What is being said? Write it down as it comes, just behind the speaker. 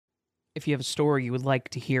If you have a story you would like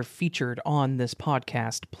to hear featured on this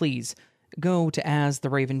podcast, please go to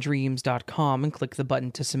astheravendreams.com and click the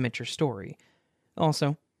button to submit your story.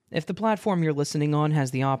 Also, if the platform you're listening on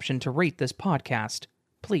has the option to rate this podcast,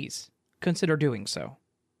 please consider doing so.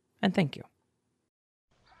 And thank you.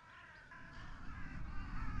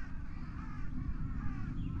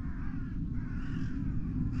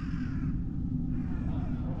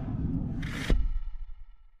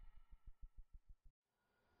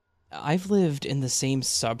 I've lived in the same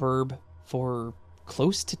suburb for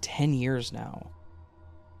close to 10 years now.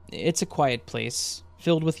 It's a quiet place,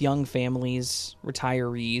 filled with young families,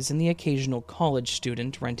 retirees, and the occasional college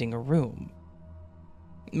student renting a room.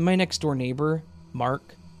 My next-door neighbor,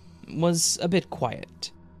 Mark, was a bit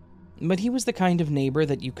quiet, but he was the kind of neighbor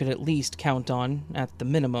that you could at least count on, at the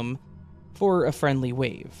minimum, for a friendly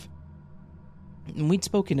wave. We'd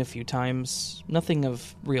spoken a few times, nothing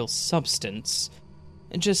of real substance,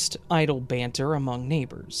 just idle banter among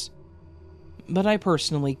neighbors. But I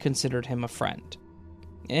personally considered him a friend,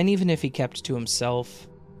 and even if he kept to himself,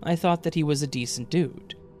 I thought that he was a decent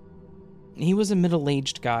dude. He was a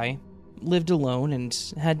middle-aged guy, lived alone, and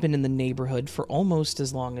had been in the neighborhood for almost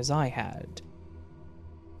as long as I had.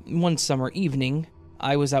 One summer evening,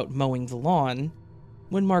 I was out mowing the lawn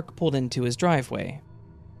when Mark pulled into his driveway.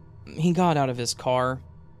 He got out of his car,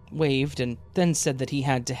 waved, and then said that he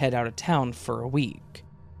had to head out of town for a week.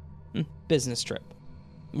 Business trip.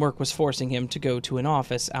 Work was forcing him to go to an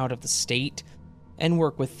office out of the state and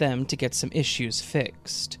work with them to get some issues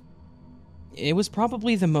fixed. It was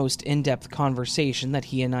probably the most in-depth conversation that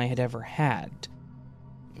he and I had ever had.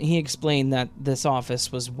 He explained that this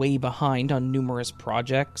office was way behind on numerous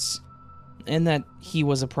projects, and that he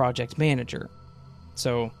was a project manager,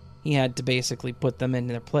 so he had to basically put them in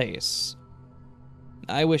their place.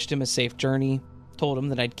 I wished him a safe journey, told him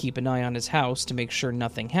that I'd keep an eye on his house to make sure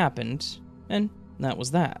nothing happened, and that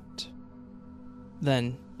was that.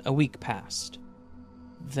 Then a week passed.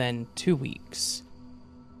 Then 2 weeks.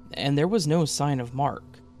 And there was no sign of Mark.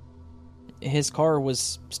 His car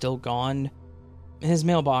was still gone, his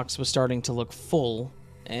mailbox was starting to look full,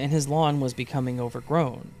 and his lawn was becoming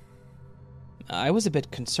overgrown. I was a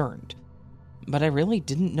bit concerned, but I really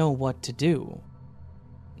didn't know what to do.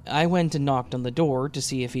 I went and knocked on the door to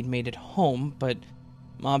see if he'd made it home, but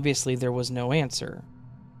obviously there was no answer.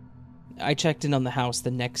 I checked in on the house the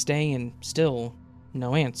next day, and still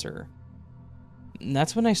no answer.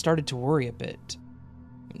 That's when I started to worry a bit.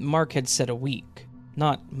 Mark had said a week,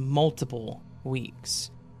 not multiple weeks,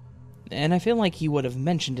 and I feel like he would have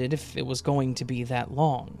mentioned it if it was going to be that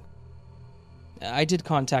long. I did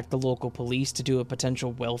contact the local police to do a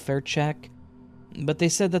potential welfare check, but they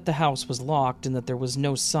said that the house was locked and that there was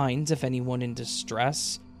no signs of anyone in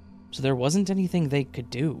distress, so there wasn't anything they could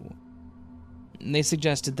do. They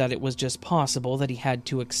suggested that it was just possible that he had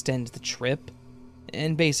to extend the trip,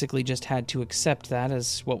 and basically just had to accept that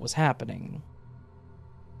as what was happening.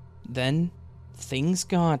 Then, things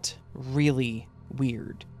got really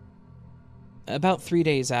weird. About 3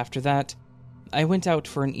 days after that, I went out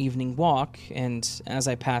for an evening walk, and as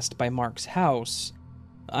I passed by Mark's house,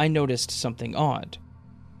 I noticed something odd.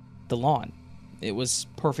 The lawn. It was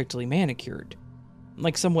perfectly manicured,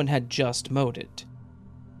 like someone had just mowed it.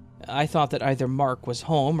 I thought that either Mark was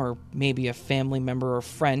home or maybe a family member or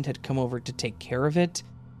friend had come over to take care of it,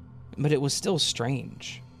 but it was still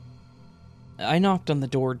strange. I knocked on the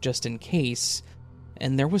door just in case,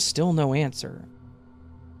 and there was still no answer.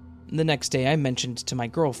 The next day I mentioned to my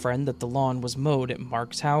girlfriend that the lawn was mowed at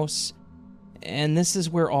Mark's house, and this is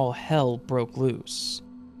where all hell broke loose.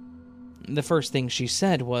 The first thing she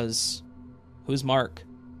said was, "Who's Mark?"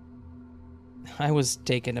 I was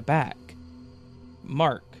taken aback.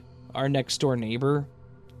 Mark, our next-door neighbor,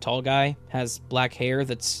 tall guy, has black hair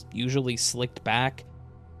that's usually slicked back,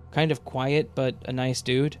 kind of quiet but a nice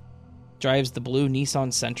dude, drives the blue Nissan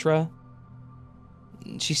Sentra.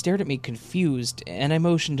 She stared at me confused, and I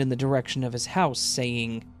motioned in the direction of his house,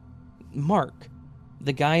 saying, "Mark,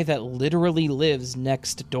 the guy that literally lives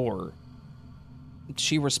next door."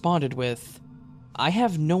 She responded with, "I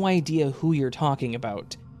have no idea who you're talking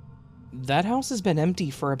about. That house has been empty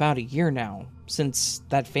for about a year now, since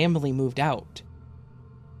that family moved out."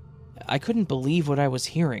 I couldn't believe what I was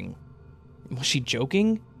hearing. Was she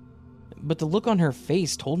joking? But the look on her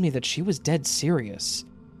face told me that she was dead serious.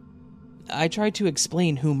 I tried to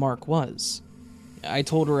explain who Mark was. I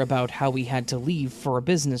told her about how we had to leave for a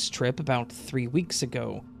business trip about 3 weeks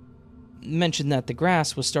ago, mentioned that the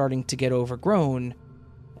grass was starting to get overgrown,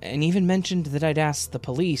 and even mentioned that I'd asked the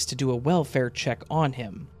police to do a welfare check on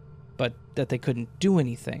him, but that they couldn't do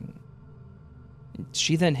anything.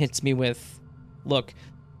 She then hits me with, "Look,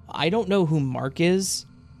 I don't know who Mark is,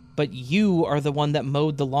 but you are the one that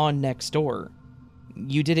mowed the lawn next door.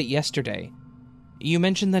 You did it yesterday. You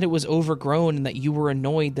mentioned that it was overgrown and that you were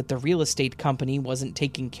annoyed that the real estate company wasn't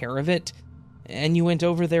taking care of it, and you went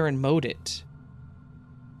over there and mowed it.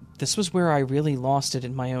 This was where I really lost it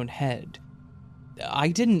in my own head. I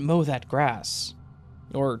didn't mow that grass.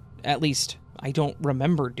 Or, at least, I don't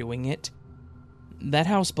remember doing it. That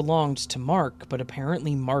house belonged to Mark, but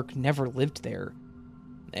apparently Mark never lived there.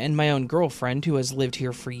 And my own girlfriend, who has lived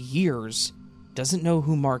here for years, doesn't know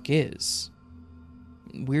who Mark is.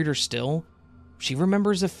 Weirder still, she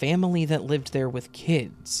remembers a family that lived there with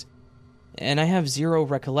kids, and I have zero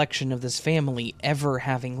recollection of this family ever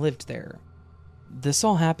having lived there. This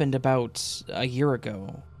all happened about a year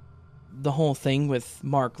ago. The whole thing with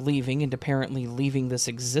Mark leaving and apparently leaving this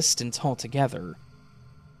existence altogether.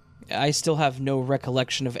 I still have no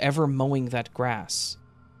recollection of ever mowing that grass.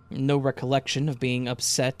 No recollection of being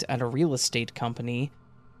upset at a real estate company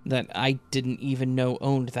that I didn't even know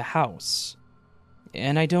owned the house.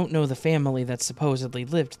 And I don't know the family that supposedly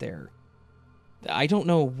lived there. I don't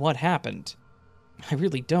know what happened. I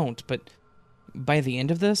really don't, but by the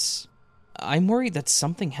end of this, I'm worried that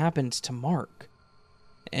something happened to Mark,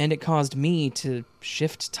 and it caused me to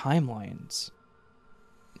shift timelines.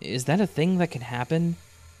 Is that a thing that can happen?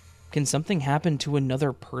 Can something happen to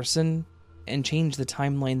another person and change the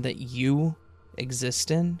timeline that you exist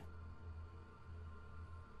in?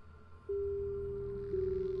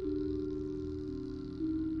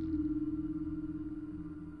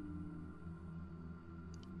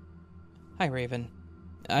 Hi, Raven.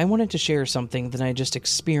 I wanted to share something that I just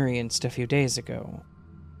experienced a few days ago.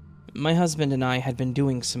 My husband and I had been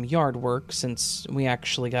doing some yard work since we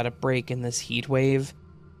actually got a break in this heat wave.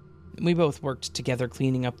 We both worked together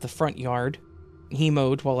cleaning up the front yard. He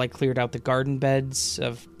mowed while I cleared out the garden beds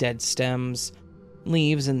of dead stems,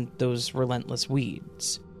 leaves, and those relentless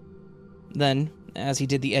weeds. Then, as he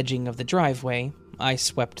did the edging of the driveway, I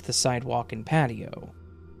swept the sidewalk and patio.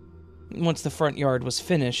 Once the front yard was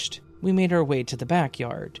finished, we made our way to the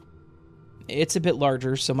backyard. It's a bit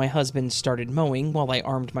larger, so my husband started mowing while I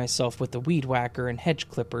armed myself with the weed whacker and hedge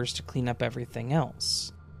clippers to clean up everything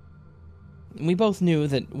else. We both knew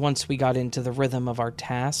that once we got into the rhythm of our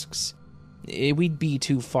tasks, we'd be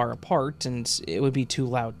too far apart and it would be too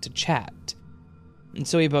loud to chat. And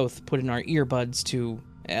so we both put in our earbuds to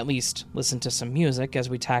at least listen to some music as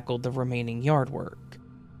we tackled the remaining yard work.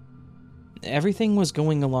 Everything was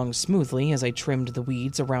going along smoothly as I trimmed the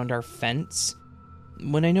weeds around our fence,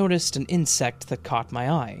 when I noticed an insect that caught my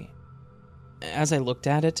eye. As I looked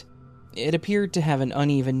at it, it appeared to have an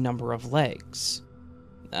uneven number of legs.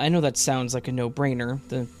 I know that sounds like a no-brainer,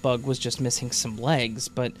 the bug was just missing some legs,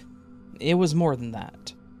 but it was more than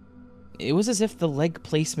that. It was as if the leg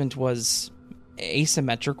placement was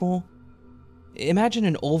asymmetrical. Imagine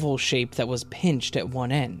an oval shape that was pinched at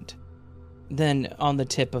one end. Then, on the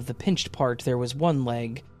tip of the pinched part, there was one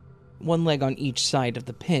leg on each side of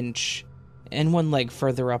the pinch, and one leg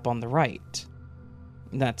further up on the right.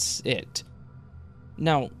 That's it.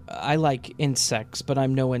 Now, I like insects, but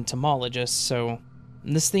I'm no entomologist, so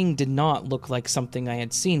this thing did not look like something I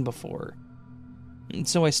had seen before.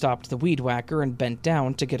 So I stopped the weed whacker and bent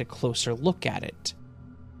down to get a closer look at it.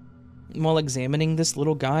 While examining this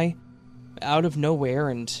little guy, out of nowhere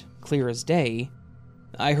and clear as day,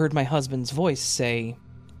 I heard my husband's voice say,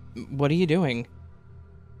 "What are you doing?"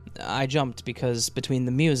 I jumped because between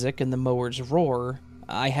the music and the mower's roar,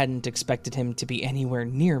 I hadn't expected him to be anywhere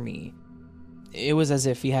near me. It was as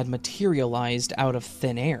if he had materialized out of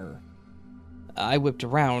thin air. I whipped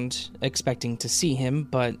around, expecting to see him,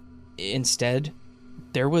 but instead,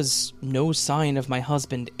 there was no sign of my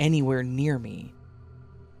husband anywhere near me.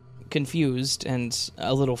 Confused and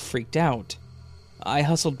a little freaked out, I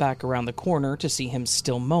hustled back around the corner to see him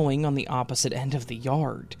still mowing on the opposite end of the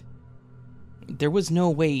yard. There was no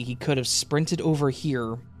way he could have sprinted over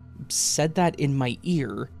here, said that in my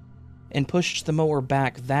ear, and pushed the mower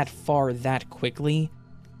back that far that quickly,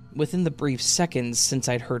 within the brief seconds since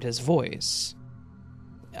I'd heard his voice.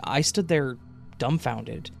 I stood there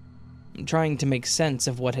dumbfounded, trying to make sense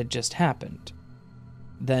of what had just happened.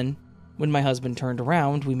 Then, when my husband turned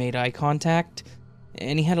around, we made eye contact,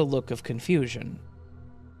 and he had a look of confusion.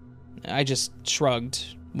 I just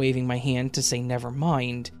shrugged, waving my hand to say never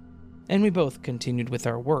mind, and we both continued with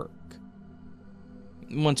our work.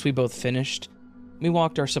 Once we both finished, we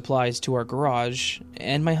walked our supplies to our garage,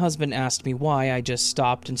 and my husband asked me why I just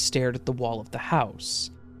stopped and stared at the wall of the house.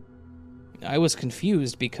 I was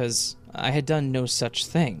confused because I had done no such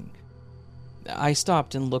thing. I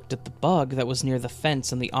stopped and looked at the bug that was near the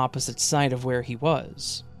fence on the opposite side of where he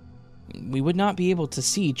was. We would not be able to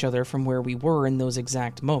see each other from where we were in those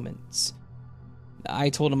exact moments. I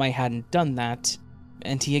told him I hadn't done that,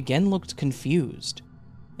 and he again looked confused,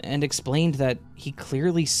 and explained that he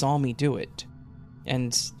clearly saw me do it,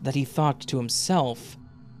 and that he thought to himself,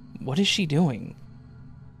 "What is she doing?"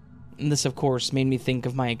 This, of course, made me think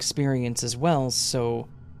of my experience as well, so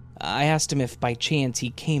I asked him if by chance he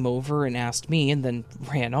came over and asked me and then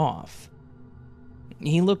ran off.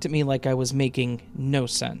 He looked at me like I was making no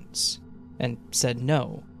sense, and said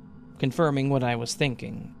no, confirming what I was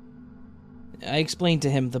thinking. I explained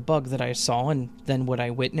to him the bug that I saw and then what I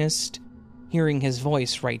witnessed, hearing his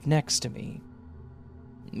voice right next to me.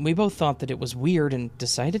 We both thought that it was weird and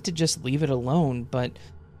decided to just leave it alone, but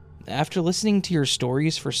after listening to your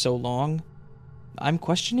stories for so long, I'm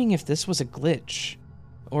questioning if this was a glitch,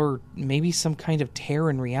 or maybe some kind of tear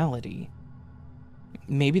in reality.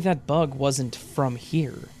 Maybe that bug wasn't from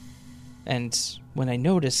here, and when I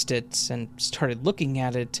noticed it and started looking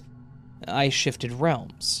at it, I shifted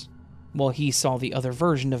realms, while he saw the other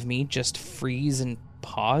version of me just freeze and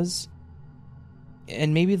pause.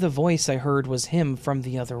 And maybe the voice I heard was him from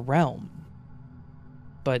the other realm.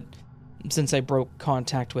 But since I broke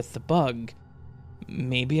contact with the bug,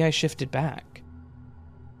 maybe I shifted back.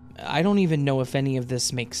 I don't even know if any of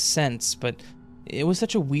this makes sense, but it was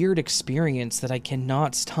such a weird experience that I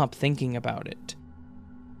cannot stop thinking about it.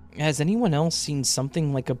 Has anyone else seen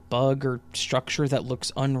something like a bug or structure that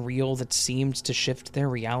looks unreal that seemed to shift their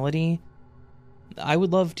reality? I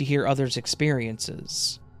would love to hear others'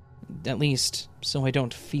 experiences, at least so I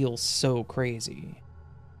don't feel so crazy.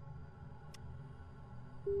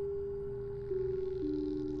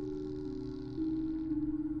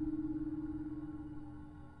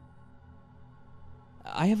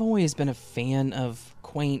 I have always been a fan of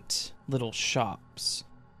quaint little shops.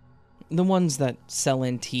 The ones that sell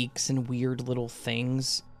antiques and weird little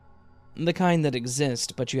things. The kind that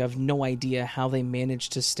exist, but you have no idea how they manage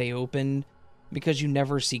to stay open because you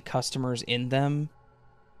never see customers in them.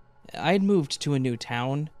 I had moved to a new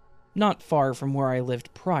town, not far from where I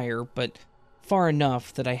lived prior, but far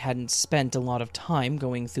enough that I hadn't spent a lot of time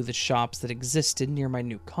going through the shops that existed near my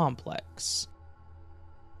new complex.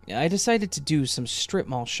 I decided to do some strip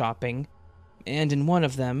mall shopping, and in one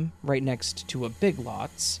of them, right next to a Big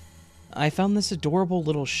Lots, I found this adorable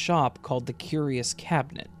little shop called the Curious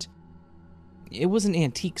Cabinet. It was an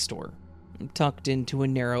antique store, tucked into a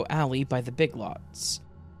narrow alley by the Big Lots,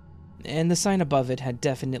 and the sign above it had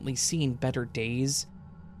definitely seen better days,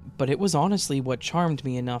 but it was honestly what charmed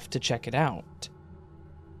me enough to check it out.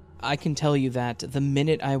 I can tell you that the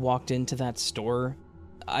minute I walked into that store,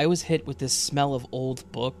 I was hit with this smell of old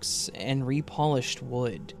books and repolished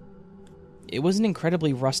wood. It was an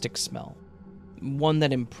incredibly rustic smell, one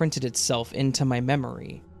that imprinted itself into my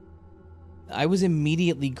memory. I was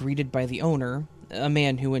immediately greeted by the owner, a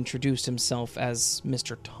man who introduced himself as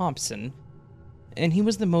Mr. Thompson, and he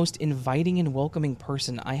was the most inviting and welcoming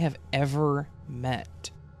person I have ever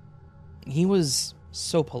met. He was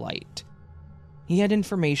so polite. He had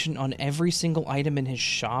information on every single item in his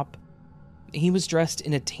shop. He was dressed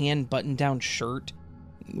in a tan button-down shirt,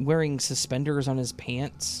 wearing suspenders on his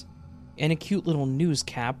pants, and a cute little news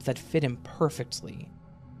cap that fit him perfectly.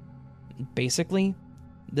 Basically,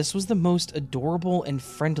 this was the most adorable and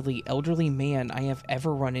friendly elderly man I have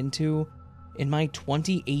ever run into in my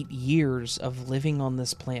 28 years of living on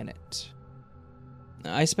this planet.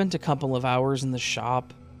 I spent a couple of hours in the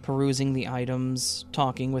shop, perusing the items,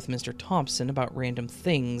 talking with Mr. Thompson about random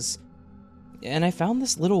things, and I found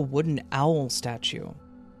this little wooden owl statue.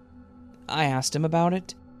 I asked him about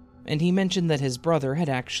it, and he mentioned that his brother had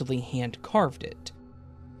actually hand-carved it,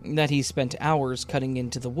 that he spent hours cutting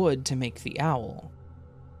into the wood to make the owl.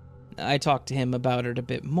 I talked to him about it a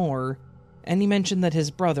bit more, and he mentioned that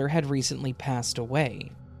his brother had recently passed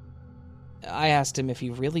away. I asked him if he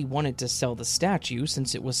really wanted to sell the statue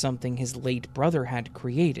since it was something his late brother had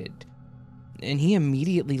created, and he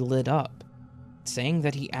immediately lit up, saying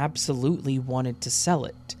that he absolutely wanted to sell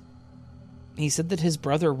it. He said that his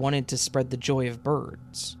brother wanted to spread the joy of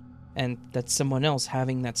birds, and that someone else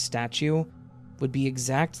having that statue would be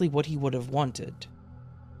exactly what he would have wanted.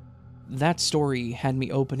 That story had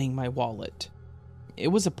me opening my wallet. It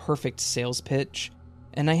was a perfect sales pitch,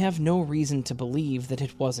 and I have no reason to believe that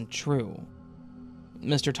it wasn't true.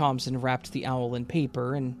 Mr. Thompson wrapped the owl in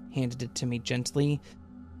paper and handed it to me gently,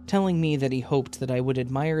 telling me that he hoped that I would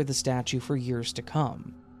admire the statue for years to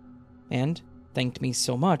come, and thanked me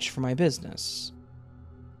so much for my business.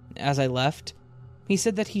 As I left, he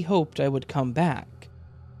said that he hoped I would come back,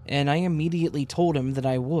 and I immediately told him that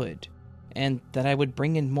I would, and that I would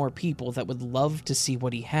bring in more people that would love to see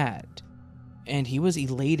what he had, and he was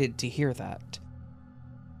elated to hear that.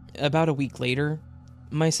 About a week later,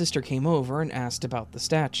 my sister came over and asked about the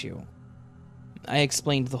statue. I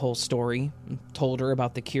explained the whole story, told her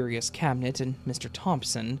about the curious cabinet and Mr.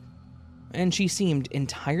 Thompson, and she seemed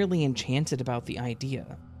entirely enchanted about the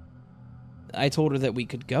idea. I told her that we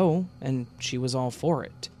could go, and she was all for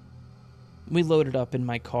it. We loaded up in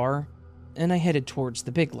my car, and I headed towards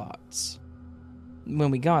the Big Lots.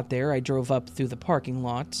 When we got there, I drove up through the parking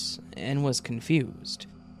lots and was confused.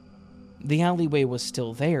 The alleyway was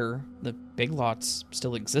still there, the Big Lots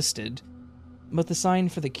still existed, but the sign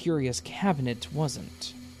for the curious cabinet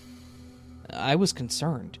wasn't. I was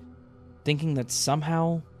concerned, thinking that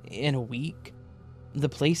somehow, in a week, the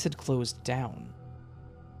place had closed down.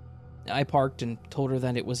 I parked and told her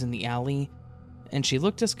that it was in the alley, and she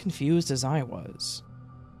looked as confused as I was.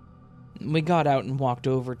 We got out and walked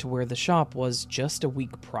over to where the shop was just a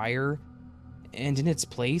week prior, and in its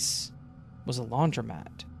place was a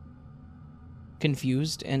laundromat.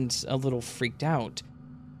 Confused and a little freaked out,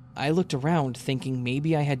 I looked around thinking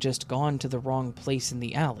maybe I had just gone to the wrong place in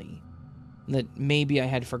the alley, that maybe I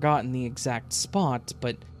had forgotten the exact spot,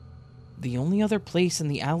 but the only other place in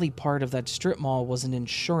the alley part of that strip mall was an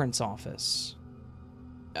insurance office.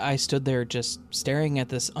 I stood there just staring at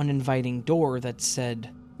this uninviting door that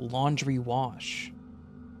said laundry wash.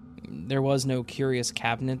 There was no curious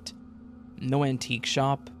cabinet, no antique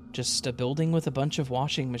shop, just a building with a bunch of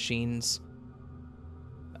washing machines.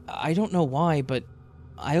 I don't know why, but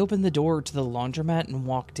I opened the door to the laundromat and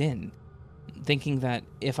walked in, thinking that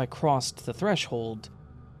if I crossed the threshold,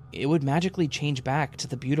 it would magically change back to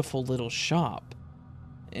the beautiful little shop,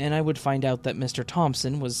 and I would find out that Mr.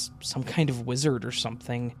 Thompson was some kind of wizard or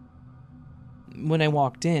something. When I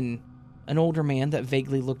walked in, an older man that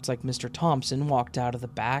vaguely looked like Mr. Thompson walked out of the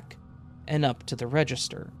back and up to the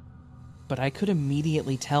register, but I could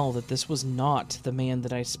immediately tell that this was not the man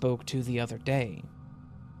that I spoke to the other day.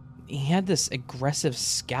 He had this aggressive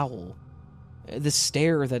scowl, this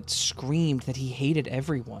stare that screamed that he hated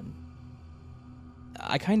everyone.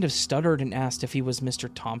 I kind of stuttered and asked if he was Mr.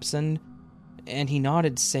 Thompson, and he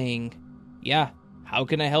nodded, saying, "Yeah, how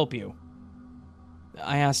can I help you?"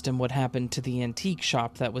 I asked him what happened to the antique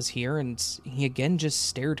shop that was here, and he again just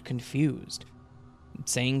stared confused,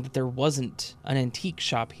 saying that there wasn't an antique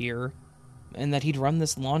shop here, and that he'd run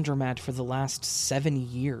this laundromat for the last 7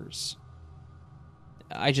 years.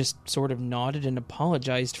 I just sort of nodded and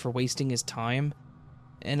apologized for wasting his time,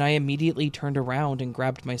 and I immediately turned around and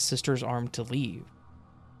grabbed my sister's arm to leave.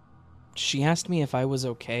 She asked me if I was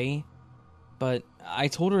okay, but I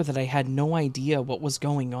told her that I had no idea what was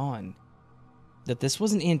going on, that this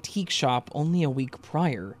was an antique shop only a week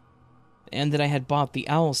prior, and that I had bought the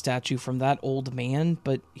owl statue from that old man,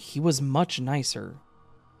 but he was much nicer.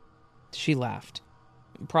 She laughed,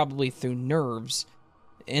 probably through nerves,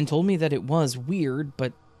 and told me that it was weird,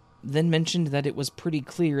 but then mentioned that it was pretty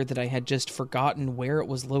clear that I had just forgotten where it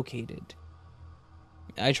was located.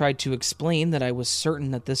 I tried to explain that I was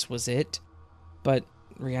certain that this was it, but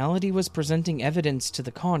reality was presenting evidence to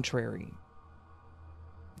the contrary.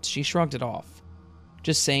 She shrugged it off,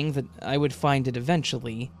 just saying that I would find it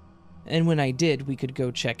eventually, and when I did, we could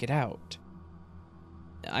go check it out.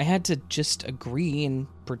 I had to just agree and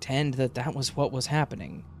pretend that that was what was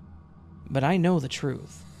happening. But I know the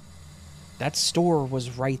truth. That store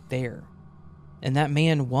was right there, and that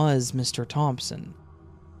man was Mr. Thompson,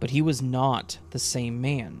 but he was not the same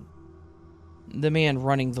man. The man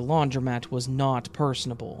running the laundromat was not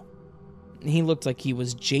personable. He looked like he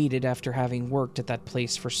was jaded after having worked at that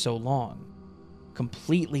place for so long,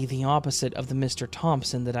 completely the opposite of the Mr.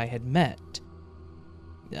 Thompson that I had met.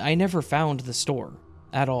 I never found the store,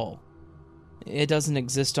 at all. It doesn't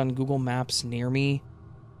exist on Google Maps near me.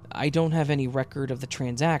 I don't have any record of the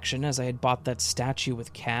transaction, as I had bought that statue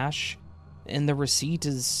with cash, and the receipt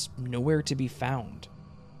is nowhere to be found.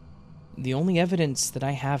 The only evidence that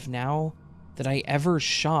I have now that I ever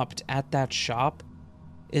shopped at that shop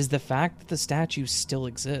is the fact that the statue still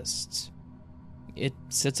exists. It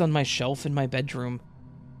sits on my shelf in my bedroom,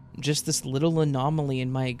 just this little anomaly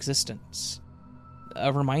in my existence.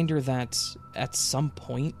 A reminder that, at some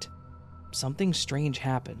point, something strange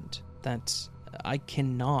happened that I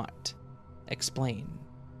cannot explain.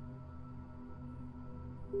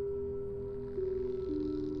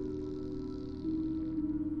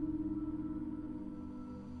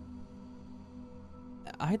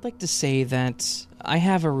 I'd like to say that I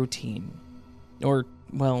have a routine. Or,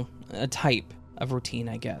 well, a type of routine,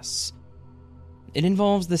 I guess. It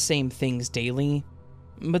involves the same things daily,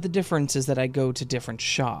 but the difference is that I go to different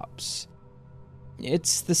shops.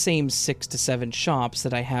 It's the same 6 to 7 shops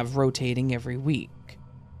that I have rotating every week.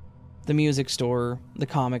 the music store, the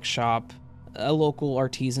comic shop, a local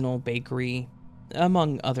artisanal bakery,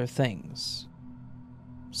 among other things.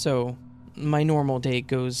 So, my normal day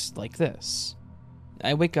goes like this.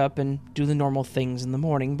 I wake up and do the normal things in the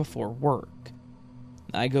morning before work.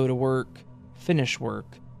 I go to work, finish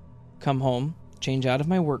work, come home, change out of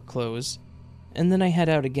my work clothes, and then I head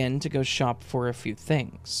out again to go shop for a few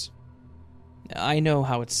things. I know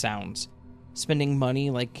how it sounds, spending money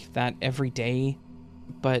like that every day,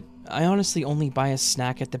 but I honestly only buy a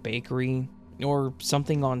snack at the bakery or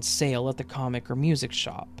something on sale at the comic or music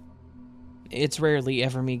shop. It's rarely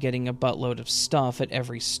ever me getting a buttload of stuff at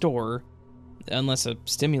every store, unless a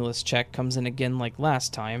stimulus check comes in again like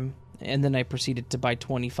last time, and then I proceeded to buy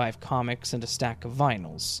 25 comics and a stack of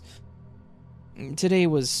vinyls. Today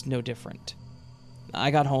was no different.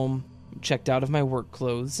 I got home, checked out of my work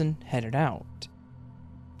clothes, and headed out.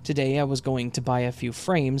 Today I was going to buy a few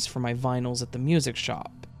frames for my vinyls at the music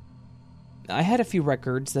shop. I had a few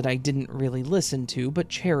records that I didn't really listen to but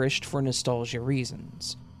cherished for nostalgia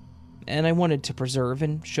reasons, and I wanted to preserve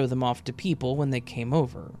and show them off to people when they came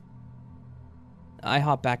over. I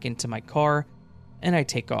hop back into my car, and I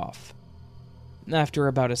take off. After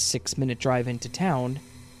about a 6-minute drive into town,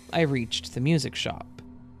 I reached the music shop.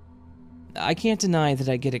 I can't deny that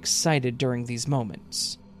I get excited during these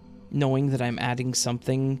moments, knowing that I'm adding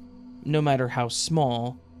something, no matter how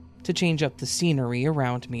small, to change up the scenery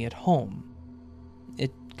around me at home.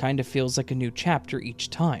 It kind of feels like a new chapter each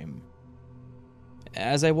time.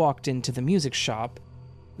 As I walked into the music shop,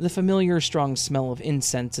 the familiar strong smell of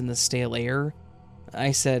incense in the stale air,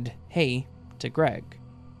 I said, "Hey," to Greg,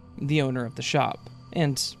 the owner of the shop,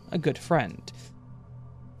 and a good friend.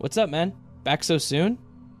 "What's up, man? Back so soon?"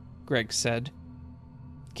 Greg said.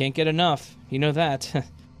 "Can't get enough, you know that."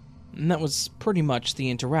 And that was pretty much the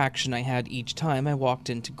interaction I had each time I walked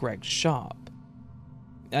into Greg's shop.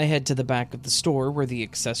 I head to the back of the store where the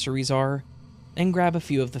accessories are, and grab a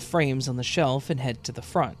few of the frames on the shelf and head to the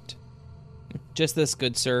front. "Just this,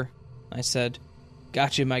 good sir," I said.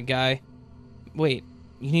 "Gotcha, my guy." "Wait,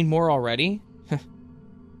 you need more already?"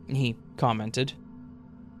 He commented.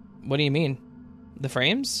 "What do you mean? The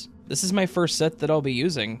frames? This is my first set that I'll be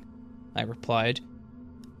using," I replied.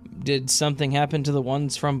 "Did something happen to the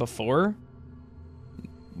ones from before?"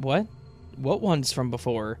 "What? What ones from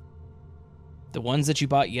before?" "The ones that you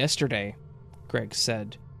bought yesterday," Greg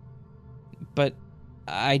said. "But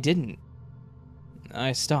I didn't."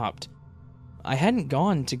 I stopped. I hadn't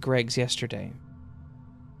gone to Greg's yesterday.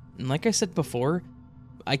 And like I said before,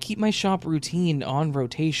 I keep my shop routine on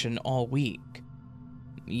rotation all week.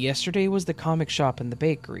 Yesterday was the comic shop and the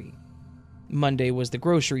bakery. Monday was the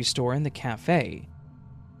grocery store and the cafe.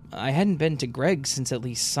 I hadn't been to Greg's since at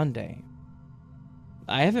least Sunday.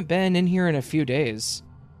 I haven't been in here in a few days,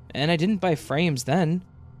 and I didn't buy frames then.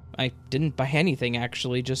 I didn't buy anything,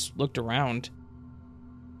 actually, just looked around.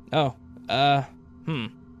 "Oh,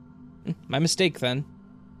 my mistake then,"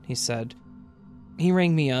 he said. He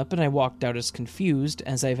rang me up and I walked out as confused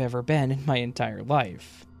as I've ever been in my entire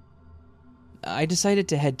life. I decided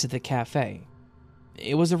to head to the cafe.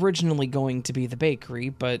 It was originally going to be the bakery,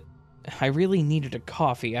 but I really needed a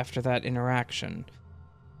coffee after that interaction.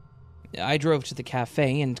 I drove to the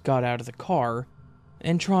cafe and got out of the car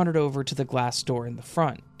and trotted over to the glass door in the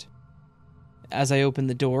front. As I opened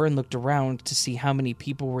the door and looked around to see how many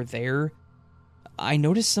people were there, I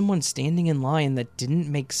noticed someone standing in line that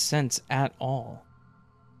didn't make sense at all.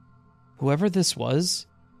 Whoever this was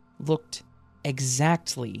looked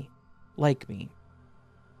exactly like me.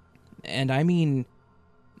 And I mean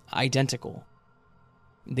identical.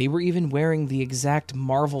 They were even wearing the exact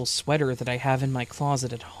Marvel sweater that I have in my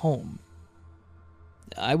closet at home.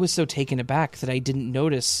 I was so taken aback that I didn't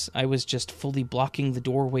notice I was just fully blocking the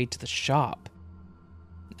doorway to the shop.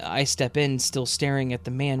 I step in, still staring at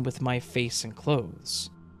the man with my face and clothes.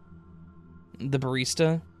 The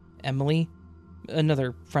barista, Emily,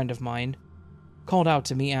 another friend of mine, called out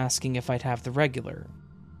to me asking if I'd have the regular.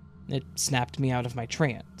 It snapped me out of my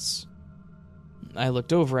trance. I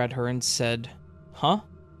looked over at her and said, "Huh?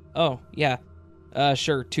 Oh, yeah.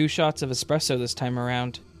 Sure, 2 shots of espresso this time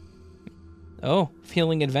around." "Oh,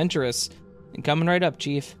 feeling adventurous. Coming right up,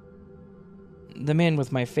 Chief." The man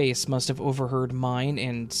with my face must have overheard mine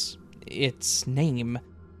and its name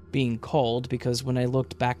being called, because when I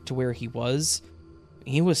looked back to where he was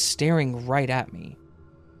staring right at me,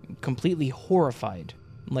 completely horrified,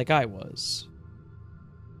 like I was.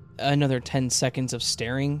 Another 10 seconds of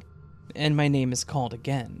staring, and my name is called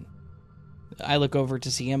again. I look over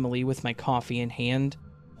to see Emily with my coffee in hand,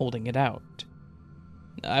 holding it out.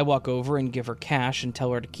 I walk over and give her cash and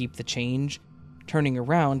tell her to keep the change, turning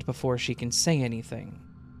around before she can say anything.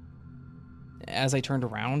 As I turned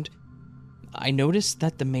around, I noticed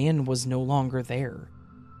that the man was no longer there.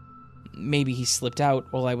 Maybe he slipped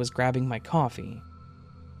out while I was grabbing my coffee.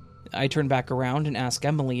 I turned back around and asked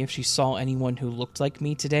Emily if she saw anyone who looked like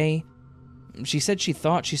me today. She said she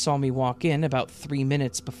thought she saw me walk in about 3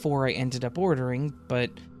 minutes before I ended up ordering, but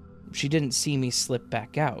she didn't see me slip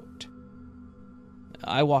back out.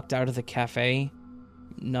 I walked out of the cafe.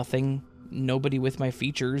 Nothing. Nobody with my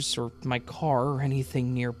features or my car or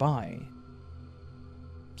anything nearby.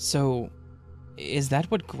 So, is that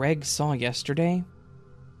what Greg saw yesterday?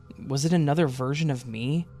 Was it another version of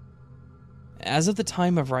me? As of the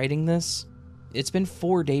time of writing this, it's been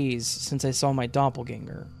 4 days since I saw my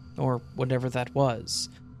doppelganger, or whatever that was.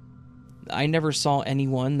 I never saw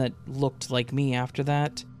anyone that looked like me after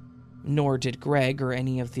that, nor did Greg or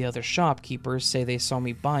any of the other shopkeepers say they saw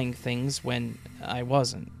me buying things when I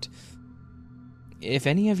wasn't. If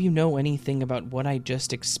any of you know anything about what I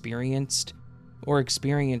just experienced, or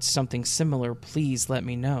experienced something similar, please let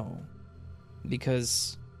me know,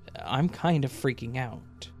 because I'm kind of freaking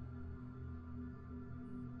out.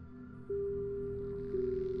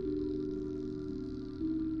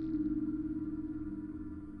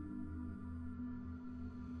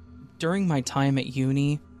 During my time at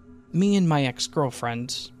uni, me and my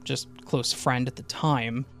ex-girlfriend, just close friend at the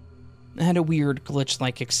time, had a weird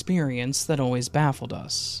glitch-like experience that always baffled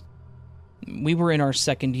us. We were in our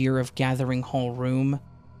second year of Gathering Hall Room,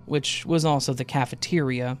 which was also the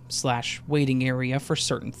cafeteria/waiting area for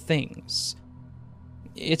certain things.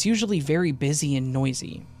 It's usually very busy and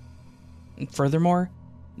noisy. Furthermore,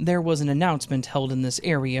 there was an announcement held in this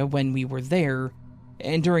area when we were there,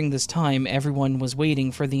 and during this time everyone was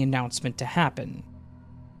waiting for the announcement to happen.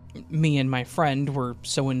 Me and my friend were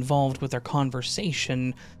so involved with our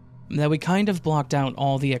conversation that we kind of blocked out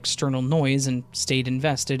all the external noise and stayed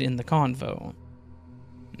invested in the convo.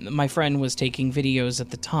 My friend was taking videos at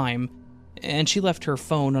the time, and she left her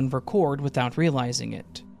phone on record without realizing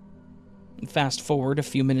it. Fast forward a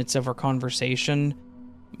few minutes of our conversation,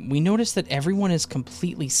 we notice that everyone is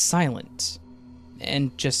completely silent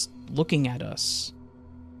and just looking at us.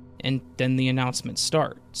 And then the announcement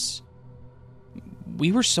starts.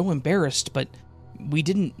 We were so embarrassed, but we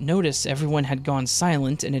didn't notice everyone had gone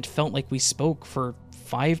silent, and it felt like we spoke for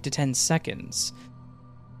 5 to 10 seconds.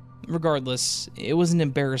 Regardless, it was an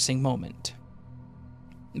embarrassing moment.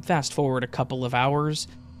 Fast forward a couple of hours,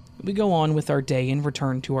 we go on with our day and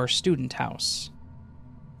return to our student house.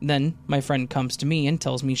 Then, my friend comes to me and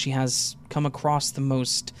tells me she has come across the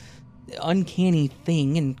most uncanny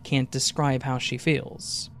thing and can't describe how she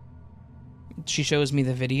feels. She shows me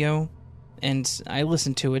the video, and I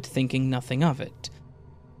listen to it thinking nothing of it.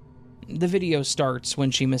 The video starts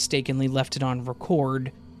when she mistakenly left it on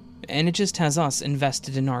record, and it just has us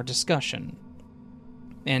invested in our discussion.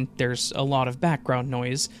 And there's a lot of background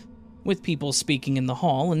noise, with people speaking in the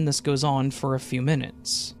hall, and this goes on for a few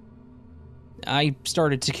minutes. I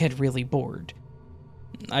started to get really bored.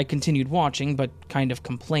 I continued watching, but kind of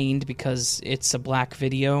complained because it's a black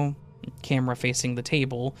video, camera facing the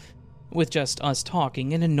table, with just us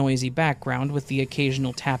talking in a noisy background with the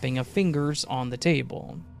occasional tapping of fingers on the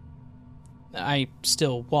table. I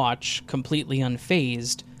still watch, completely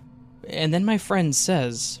unfazed, and then my friend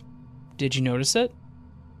says, "Did you notice it?"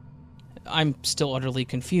 I'm still utterly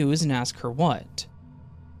confused and ask her what.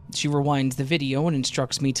 She rewinds the video and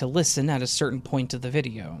instructs me to listen at a certain point of the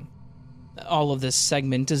video. All of this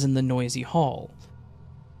segment is in the noisy hall.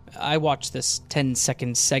 I watched this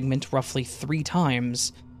 10-second segment roughly 3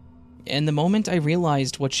 times, and the moment I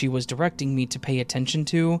realized what she was directing me to pay attention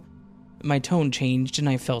to, my tone changed and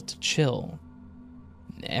I felt a chill.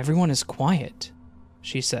 "Everyone is quiet,"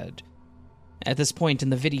 she said. At this point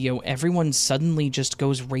in the video, everyone suddenly just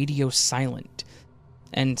goes radio silent,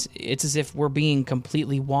 and it's as if we're being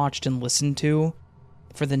completely watched and listened to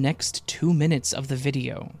for the next 2 minutes of the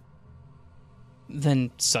video.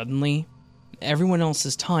 Then suddenly, everyone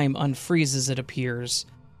else's time unfreezes, it appears,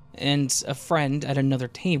 and a friend at another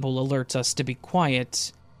table alerts us to be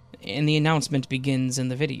quiet, and the announcement begins in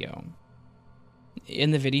the video.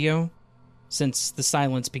 In the video, since the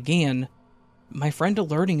silence began, my friend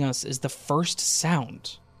alerting us is the first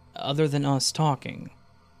sound, other than us talking.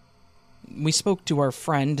 We spoke to our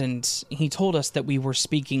friend, and he told us that we were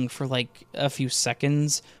speaking for like a few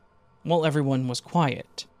seconds, while everyone was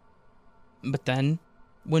quiet. But then,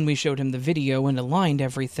 when we showed him the video and aligned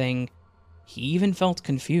everything, he even felt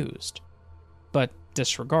confused, but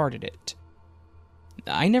disregarded it.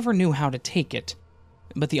 I never knew how to take it,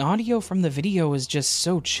 but the audio from the video is just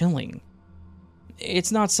so chilling.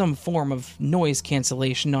 It's not some form of noise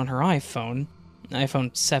cancellation on her iPhone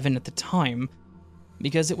 7 at the time,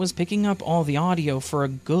 because it was picking up all the audio for a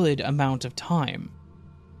good amount of time.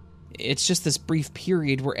 It's just this brief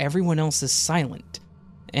period where everyone else is silent,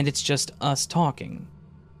 and it's just us talking.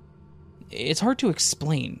 It's hard to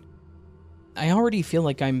explain. I already feel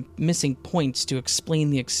like I'm missing points to explain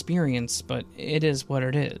the experience, but it is what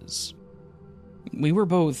it is. We were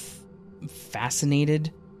both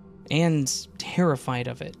fascinated and terrified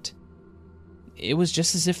of it. It was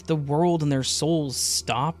just as if the world and their souls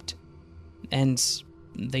stopped, and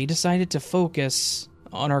they decided to focus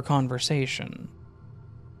on our conversation.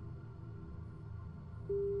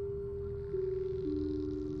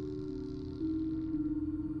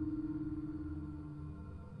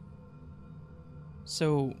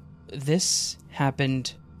 So, this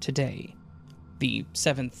happened today, the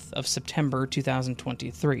 7th of September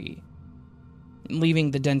 2023.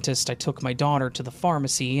 Leaving the dentist, I took my daughter to the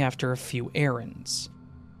pharmacy after a few errands.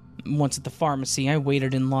 Once at the pharmacy, I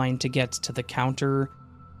waited in line to get to the counter.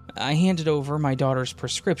 I handed over my daughter's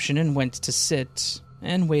prescription and went to sit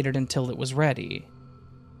and waited until it was ready.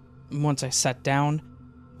 Once I sat down,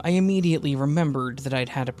 I immediately remembered that I'd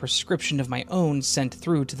had a prescription of my own sent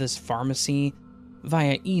through to this pharmacy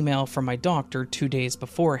via email from my doctor 2 days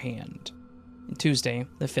beforehand, Tuesday,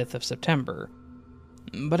 the 5th of September.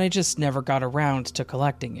 But I just never got around to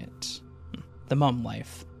collecting it. The mom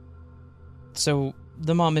life. So,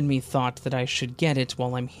 the mom in me thought that I should get it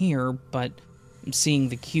while I'm here, but seeing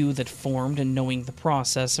the queue that formed and knowing the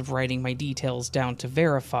process of writing my details down to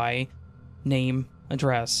verify, name,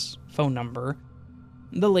 address, phone number,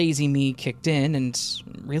 the lazy me kicked in and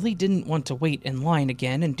really didn't want to wait in line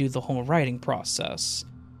again and do the whole writing process.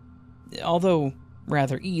 Although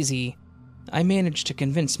rather easy, I managed to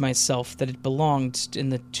convince myself that it belonged in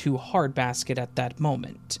the too hard basket at that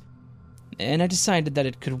moment, and I decided that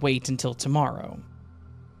it could wait until tomorrow.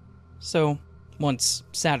 So, once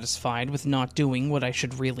satisfied with not doing what I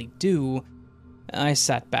should really do, I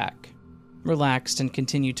sat back, relaxed, and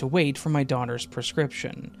continued to wait for my daughter's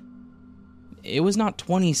prescription. It was not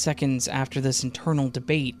 20 seconds after this internal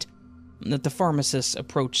debate that the pharmacist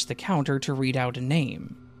approached the counter to read out a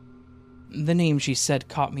name. The name she said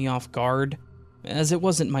caught me off guard, as it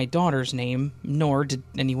wasn't my daughter's name, nor did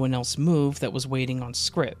anyone else move that was waiting on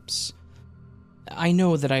scripts. I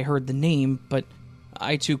know that I heard the name, but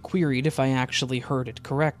I too queried if I actually heard it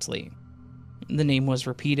correctly. The name was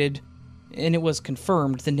repeated, and it was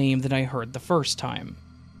confirmed the name that I heard the first time.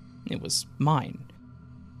 It was mine.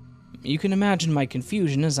 You can imagine my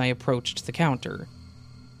confusion as I approached the counter.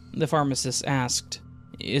 The pharmacist asked,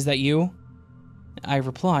 "Is that you?" I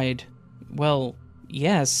replied, "Well,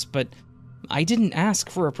 yes, but I didn't ask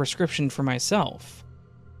for a prescription for myself."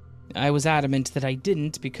 I was adamant that I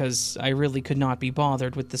didn't because I really could not be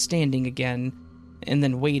bothered with the standing again, and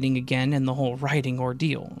then waiting again and the whole writing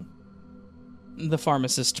ordeal. The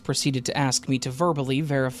pharmacist proceeded to ask me to verbally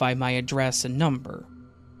verify my address and number.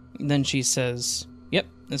 Then she says, "Yep,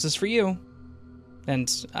 this is for you." And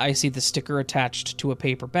I see the sticker attached to a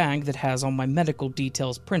paper bag that has all my medical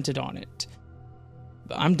details printed on it.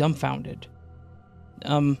 I'm dumbfounded.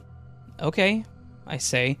 Okay, I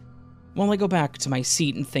say, while I go back to my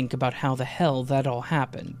seat and think about how the hell that all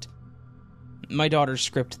happened. My daughter's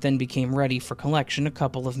script then became ready for collection a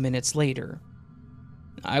couple of minutes later.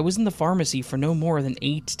 I was in the pharmacy for no more than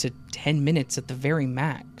 8 to 10 minutes at the very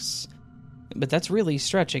max, but that's really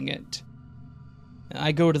stretching it.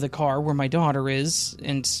 I go to the car where my daughter is,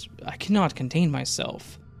 and I cannot contain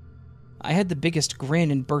myself. I had the biggest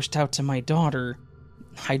grin and burst out to my daughter,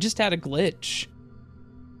 "I just had a glitch."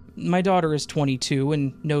 My daughter is 22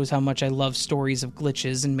 and knows how much I love stories of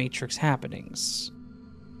glitches and Matrix happenings.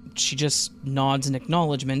 She just nods in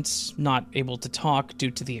acknowledgement, not able to talk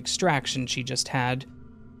due to the extraction she just had.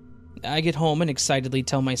 I get home and excitedly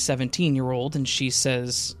tell my 17-year-old, and she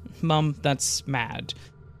says, "Mom, that's mad,"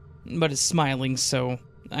 but is smiling, so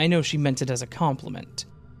I know she meant it as a compliment.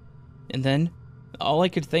 And then, all I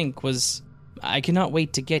could think was, I cannot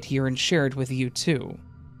wait to get here and share it with you too.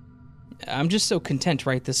 I'm just so content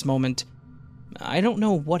right this moment. I don't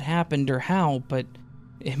know what happened or how, but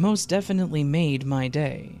it most definitely made my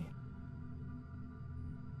day.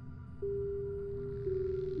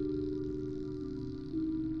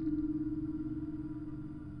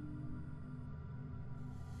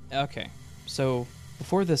 Okay, so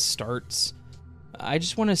before this starts, I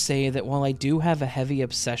just want to say that while I do have a heavy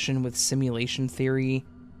obsession with simulation theory,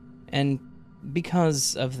 and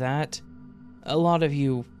because of that, a lot of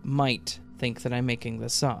you might think that I'm making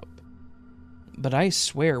this up. But I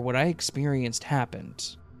swear what I experienced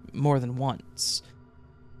happened more than once.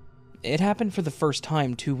 It happened for the first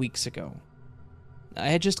time 2 weeks ago. I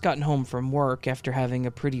had just gotten home from work after having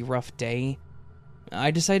a pretty rough day.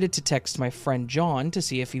 I decided to text my friend John to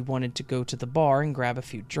see if he wanted to go to the bar and grab a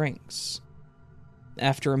few drinks.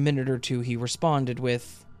 After a minute or two, he responded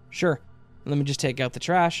with, "Sure, let me just take out the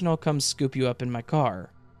trash and I'll come scoop you up in my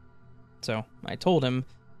car." So I told him,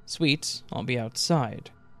 "Sweet, I'll be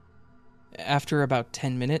outside." After about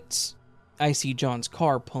 10 minutes, I see John's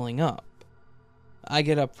car pulling up. I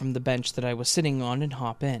get up from the bench that I was sitting on and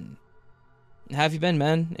hop in. "Have you been,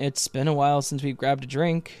 man? It's been a while since we grabbed a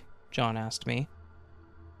drink," John asked me.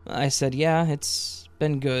 I said, "Yeah, it's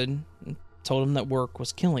been good," and told him that work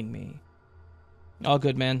was killing me. "All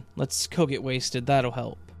good, man. Let's go get wasted, that'll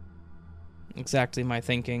help." Exactly my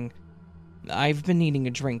thinking. I've been needing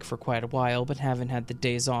a drink for quite a while, but haven't had the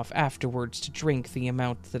days off afterwards to drink the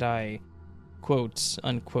amount that I, quote,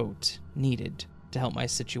 unquote, needed to help my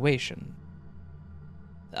situation.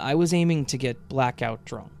 I was aiming to get blackout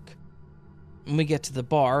drunk. When we get to the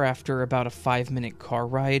bar after about a 5-minute car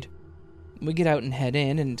ride, we get out and head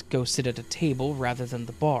in and go sit at a table rather than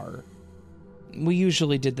the bar. We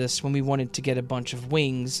usually did this when we wanted to get a bunch of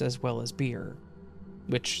wings as well as beer,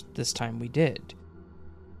 which this time we did.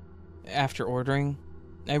 After ordering,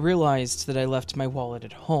 I realized that I left my wallet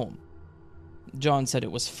at home. John said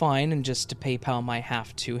it was fine and just to PayPal my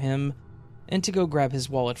half to him and to go grab his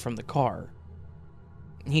wallet from the car.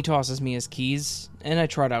 He tosses me his keys, and I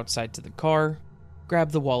trot outside to the car,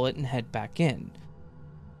 grab the wallet, and head back in.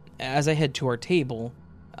 As I head to our table,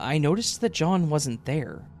 I noticed that John wasn't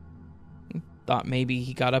there. Thought maybe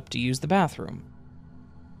he got up to use the bathroom.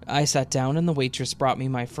 I sat down and the waitress brought me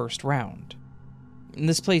my first round.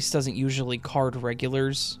 This place doesn't usually card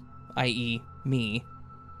regulars, i.e. me,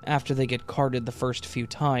 after they get carded the first few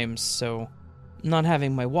times, so not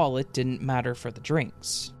having my wallet didn't matter for the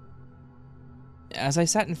drinks. As I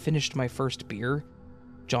sat and finished my first beer,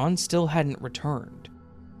 John still hadn't returned.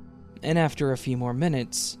 And after a few more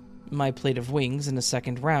minutes, my plate of wings and a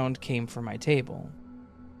second round came for my table.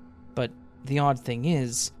 But the odd thing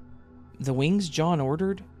is, the wings John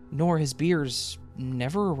ordered, nor his beers,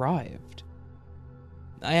 never arrived.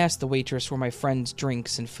 I asked the waitress where my friend's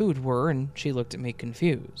drinks and food were, and she looked at me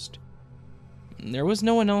confused. "There was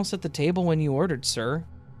no one else at the table when you ordered, sir."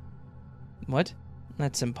 "What?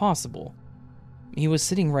 That's impossible. He was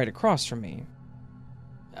sitting right across from me."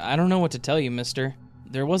 "I don't know what to tell you, mister.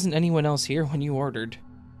 There wasn't anyone else here when you ordered,"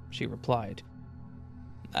 she replied.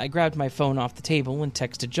 I grabbed my phone off the table and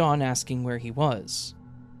texted John asking where he was.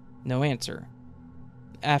 No answer.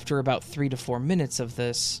 After about 3 to 4 minutes of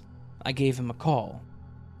this, I gave him a call.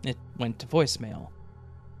 It went to voicemail.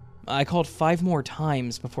 I called 5 more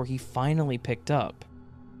times before he finally picked up.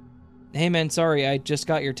 "Hey man, sorry, I just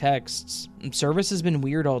got your texts. Service has been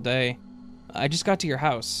weird all day. I just got to your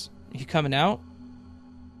house. You coming out?"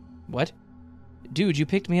 "What? Dude, you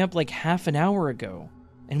picked me up like half an hour ago,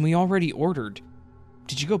 and we already ordered.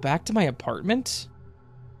 Did you go back to my apartment?"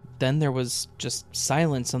 Then there was just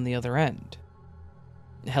silence on the other end.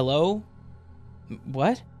 "Hello?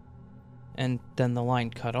 What?" And then the line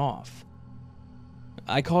cut off.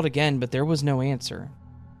 I called again, but there was no answer.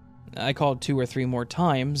 I called 2 or 3 more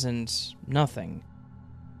times, and nothing.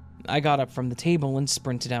 I got up from the table and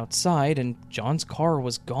sprinted outside, and John's car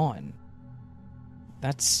was gone.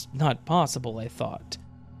 That's not possible, I thought.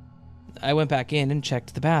 I went back in and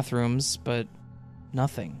checked the bathrooms, but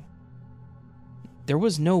nothing. There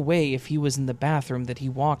was no way if he was in the bathroom that he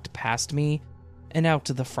walked past me and out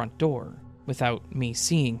to the front door without me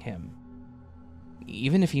seeing him.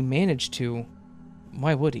 Even if he managed to,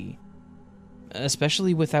 why would he?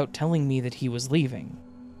 Especially without telling me that he was leaving.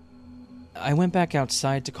 I went back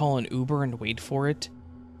outside to call an Uber and wait for it.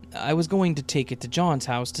 I was going to take it to John's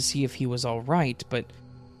house to see if he was alright, but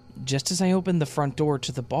just as I opened the front door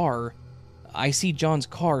to the bar, I see John's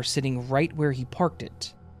car sitting right where he parked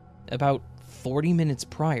it, about 40 minutes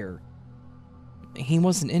prior. He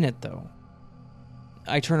wasn't in it, though.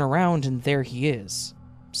 I turn around and there he is,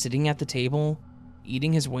 sitting at the table,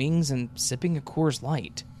 eating his wings and sipping a Coors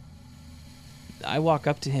Light. I walk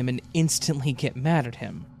up to him and instantly get mad at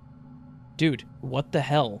him. "Dude, what the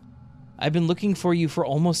hell? I've been looking for you for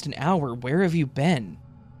almost an hour. Where have you been?"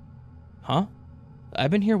 "Huh?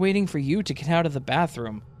 I've been here waiting for you to get out of the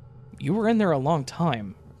bathroom. You were in there a long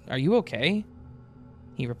time. Are you okay?"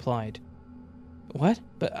 He replied. "What?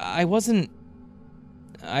 But I wasn't..."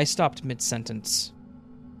 I stopped mid-sentence.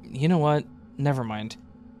 You know what? Never mind.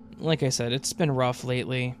 Like I said, it's been rough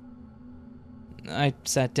lately. I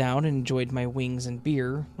sat down and enjoyed my wings and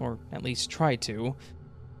beer, or at least tried to.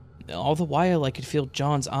 All the while I could feel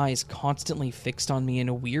John's eyes constantly fixed on me in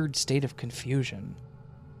a weird state of confusion.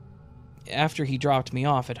 After he dropped me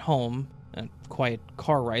off at home, a quiet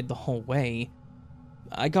car ride the whole way,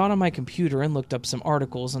 I got on my computer and looked up some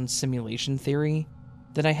articles on simulation theory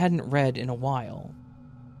that I hadn't read in a while.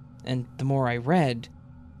 And the more I read,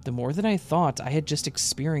 the more that I thought I had just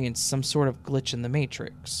experienced some sort of glitch in the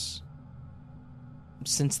Matrix.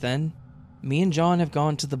 Since then, me and John have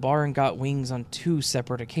gone to the bar and got wings on 2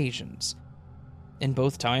 separate occasions. And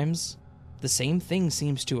both times, the same thing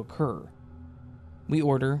seems to occur. We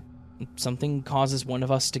order, something causes one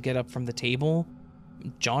of us to get up from the table.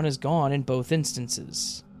 John is gone in both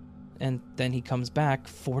instances. And then he comes back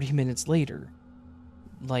 40 minutes later.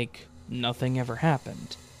 Like nothing ever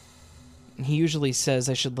happened. He usually says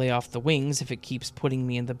I should lay off the wings if it keeps putting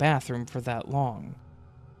me in the bathroom for that long.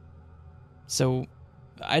 So,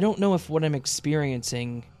 I don't know if what I'm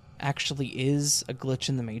experiencing actually is a glitch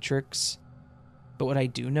in the Matrix, but what I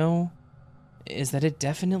do know is that it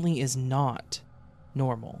definitely is not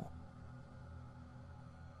normal.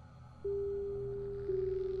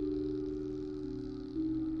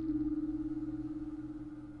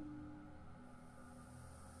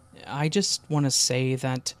 I just want to say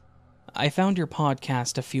that I found your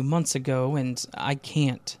podcast a few months ago and I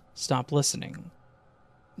can't stop listening.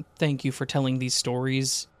 Thank you for telling these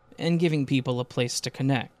stories and giving people a place to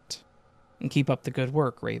connect. And keep up the good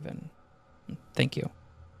work, Raven. Thank you.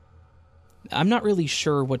 I'm not really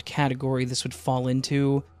sure what category this would fall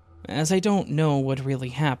into, as I don't know what really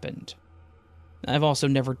happened. I've also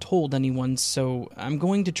never told anyone, so I'm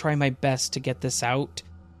going to try my best to get this out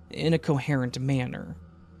in a coherent manner.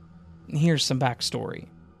 Here's some backstory.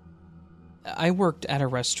 I worked at a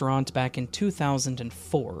restaurant back in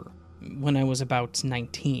 2004, when I was about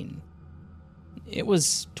 19. It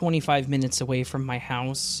was 25 minutes away from my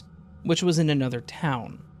house, which was in another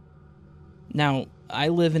town. Now, I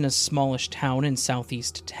live in a smallish town in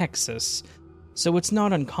southeast Texas, so it's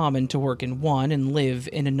not uncommon to work in one and live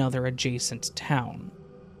in another adjacent town.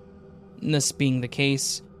 This being the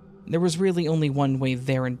case, there was really only one way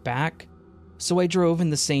there and back, so I drove in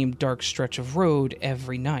the same dark stretch of road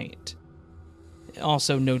every night.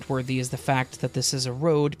 Also noteworthy is the fact that this is a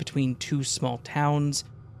road between 2 small towns,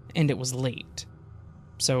 and it was late.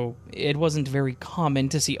 So it wasn't very common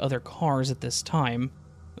to see other cars at this time,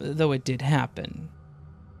 though it did happen.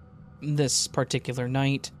 This particular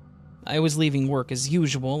night, I was leaving work as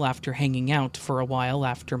usual after hanging out for a while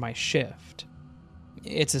after my shift.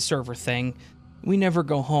 It's a server thing. We never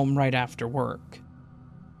go home right after work.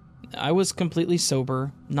 I was completely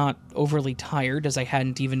sober, not overly tired as I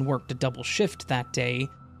hadn't even worked a double shift that day,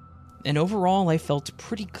 and overall I felt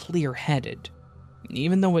pretty clear-headed,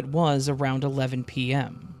 even though it was around 11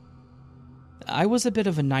 p.m. I was a bit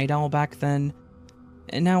of a night owl back then,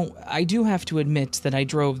 and now I do have to admit that I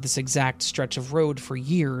drove this exact stretch of road for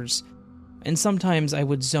years, and sometimes I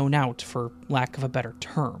would zone out for lack of a better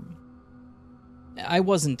term. I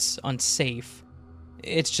wasn't unsafe,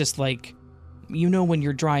 it's just like, you know when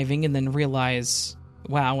you're driving and then realize,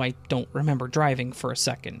 wow, I don't remember driving for a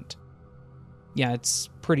second. Yeah, it's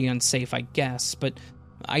pretty unsafe, I guess, but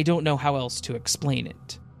I don't know how else to explain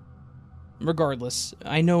it. Regardless,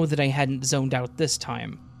 I know that I hadn't zoned out this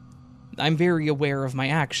time. I'm very aware of my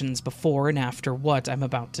actions before and after what I'm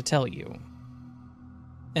about to tell you.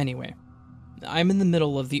 Anyway, I'm in the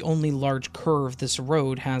middle of the only large curve this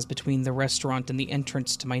road has between the restaurant and the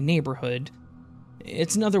entrance to my neighborhood.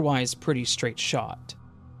 It's an otherwise pretty straight shot,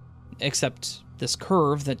 except this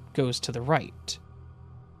curve that goes to the right.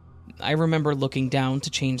 I remember looking down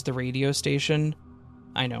to change the radio station.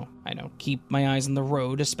 I know, keep my eyes on the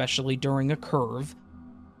road, especially during a curve,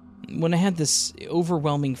 when I had this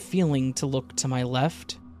overwhelming feeling to look to my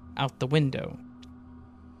left, out the window.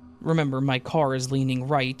 Remember, my car is leaning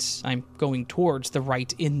right, I'm going towards the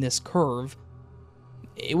right in this curve.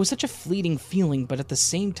 It was such a fleeting feeling, but at the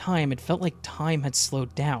same time, it felt like time had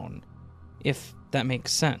slowed down, if that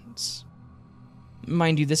makes sense.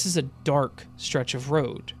 Mind you, this is a dark stretch of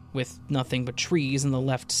road, with nothing but trees on the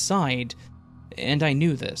left side, and I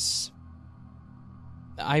knew this.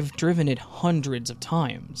 I've driven it hundreds of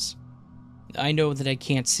times. I know that I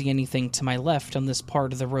can't see anything to my left on this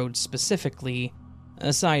part of the road specifically,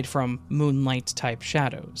 aside from moonlight-type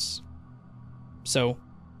shadows. So,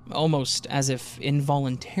 almost as if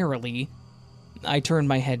involuntarily, I turned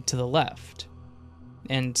my head to the left.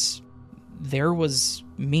 And there was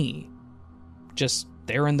me, just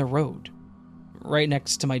there in the road, right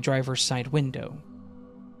next to my driver's side window.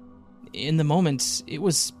 In the moment, it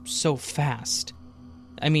was so fast.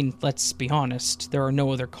 I mean, let's be honest, there are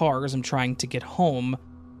no other cars, I'm trying to get home.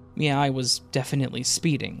 Yeah, I was definitely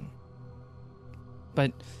speeding.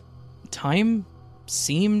 But time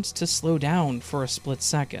seemed to slow down for a split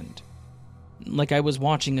second, like I was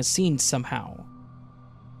watching a scene somehow.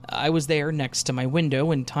 I was there next to my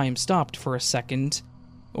window and time stopped for a second,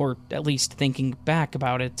 or at least thinking back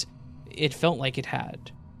about it, it felt like it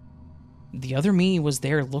had. The other me was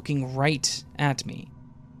there looking right at me.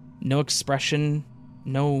 No expression,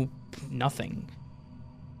 nothing.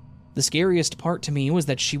 The scariest part to me was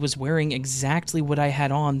that she was wearing exactly what I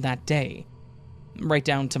had on that day, right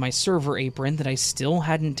down to my server apron that I still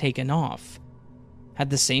hadn't taken off. Had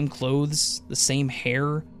the same clothes, the same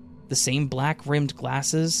hair, the same black-rimmed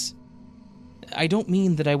glasses. I don't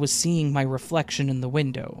mean that I was seeing my reflection in the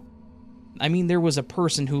window. I mean there was a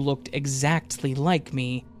person who looked exactly like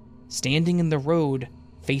me, standing in the road,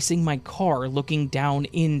 facing my car, looking down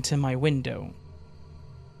into my window.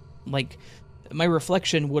 Like, my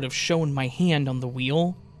reflection would have shown my hand on the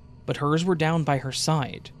wheel, but hers were down by her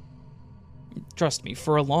side. Trust me,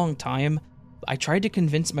 for a long time, I tried to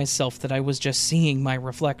convince myself that I was just seeing my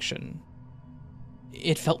reflection.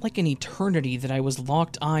 It felt like an eternity that I was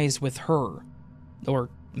locked eyes with her, or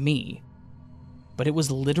me, but it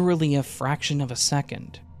was literally a fraction of a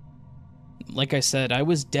second. Like I said, I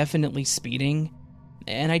was definitely speeding,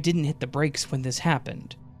 and I didn't hit the brakes when this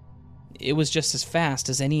happened. It was just as fast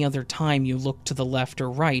as any other time you look to the left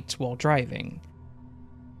or right while driving.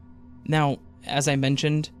 Now, as I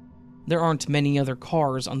mentioned, there aren't many other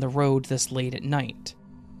cars on the road this late at night.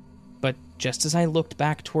 But just as I looked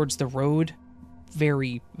back towards the road,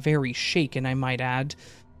 very, very shaken I might add,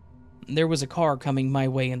 there was a car coming my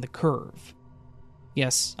way in the curve.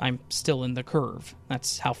 Yes, I'm still in the curve.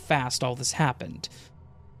 That's how fast all this happened.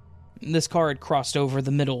 This car had crossed over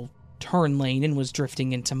the middle turn lane and was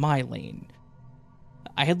drifting into my lane.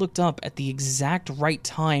 I had looked up at the exact right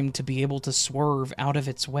time to be able to swerve out of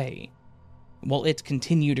its way, while it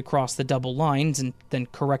continued across the double lines and then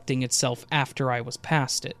correcting itself after I was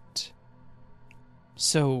past it.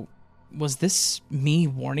 So, was this me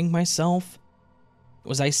warning myself?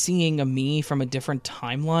 Was I seeing a me from a different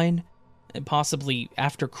timeline, possibly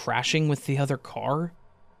after crashing with the other car?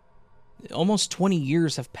 Almost 20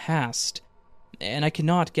 years have passed, and I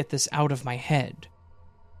cannot get this out of my head.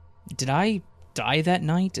 Did I die that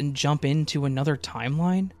night and jump into another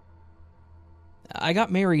timeline? I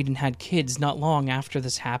got married and had kids not long after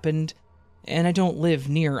this happened, and I don't live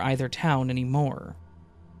near either town anymore.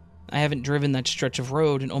 I haven't driven that stretch of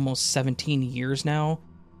road in almost 17 years now,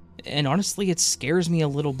 and honestly it scares me a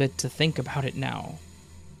little bit to think about it now.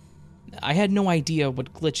 I had no idea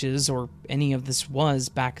what glitches or any of this was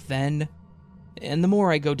back then, and the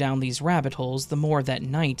more I go down these rabbit holes, the more that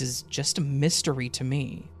night is just a mystery to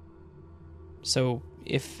me. So,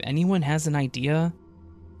 if anyone has an idea,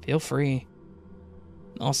 feel free.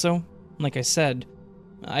 Also, like I said,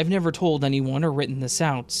 I've never told anyone or written this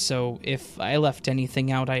out, so if I left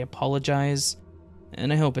anything out, I apologize,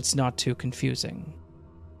 and I hope it's not too confusing.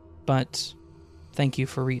 But, thank you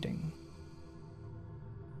for reading.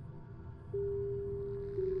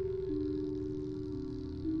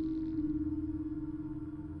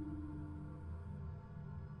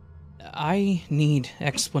 I need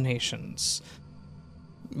explanations.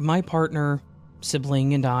 My partner,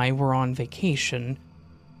 sibling, and I were on vacation.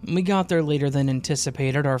 We got there later than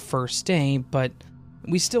anticipated our first day, but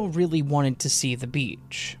we still really wanted to see the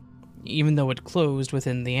beach, even though it closed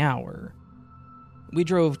within the hour. We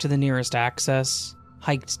drove to the nearest access,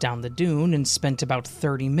 hiked down the dune, and spent about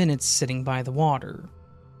 30 minutes sitting by the water.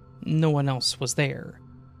 No one else was there.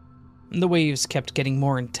 The waves kept getting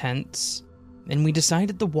more intense, and we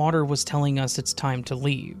decided the water was telling us it's time to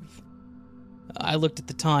leave. I looked at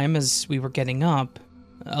the time as we were getting up,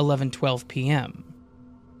 11:12 p.m.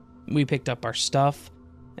 We picked up our stuff,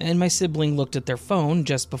 and my sibling looked at their phone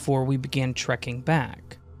just before we began trekking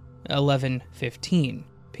back, 11:15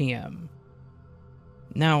 p.m.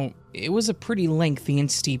 Now, it was a pretty lengthy and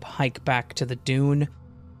steep hike back to the dune,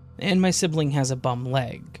 and my sibling has a bum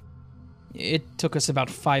leg. It took us about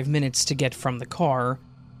 5 minutes to get from the car,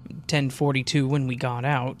 10:42 when we got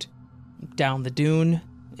out, down the dune,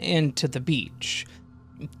 and to the beach,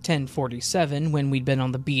 10:47 when we'd been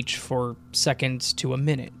on the beach for seconds to a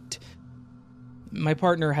minute. My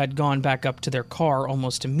partner had gone back up to their car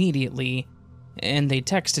almost immediately, and they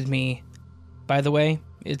texted me, "By the way,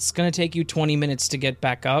 it's gonna take you 20 minutes to get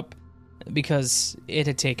back up," because it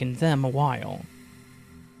had taken them a while.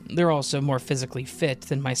 They're also more physically fit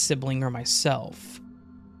than my sibling or myself.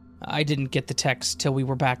 I didn't get the text till we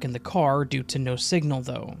were back in the car due to no signal,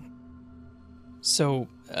 though. So,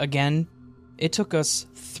 again, it took us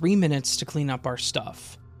 3 minutes to clean up our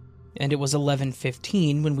stuff, and it was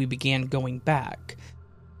 11:15 when we began going back.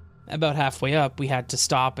 About halfway up, we had to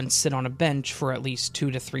stop and sit on a bench for at least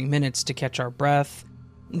 2 to 3 minutes to catch our breath,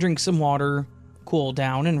 drink some water, cool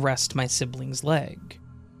down, and rest my sibling's leg.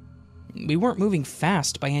 We weren't moving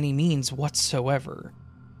fast by any means whatsoever.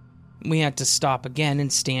 We had to stop again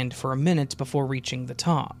and stand for a minute before reaching the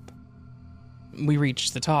top. We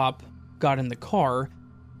reached the top, got in the car,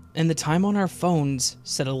 and the time on our phones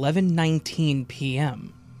said 11:19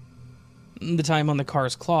 p.m. The time on the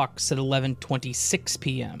car's clock said 11:26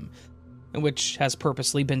 p.m., which has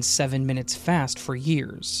purposely been 7 minutes fast for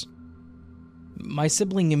years. My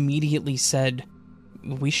sibling immediately said,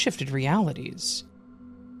 "We shifted realities."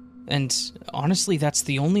 And honestly, that's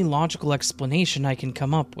the only logical explanation I can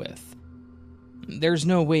come up with. There's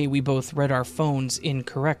no way we both read our phones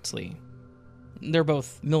incorrectly. They're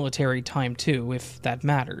both military time too, if that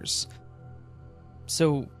matters.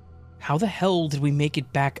 So, how the hell did we make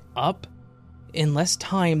it back up in less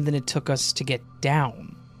time than it took us to get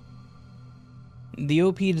down? The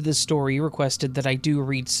OP to the story requested that I do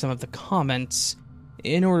read some of the comments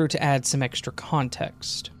in order to add some extra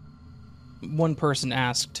context. One person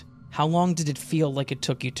asked, "How long did it feel like it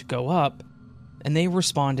took you to go up?" And they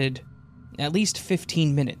responded, "At least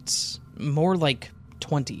 15 minutes, more like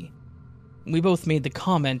 20. We both made the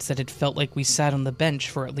comment that it felt like we sat on the bench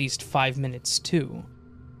for at least 5 minutes too.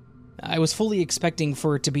 I was fully expecting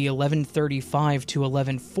for it to be 11:35 to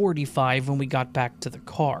 11:45 when we got back to the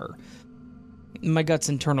car. My gut's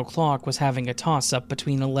internal clock was having a toss-up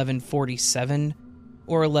between 11:47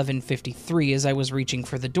 or 11:53 as I was reaching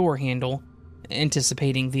for the door handle,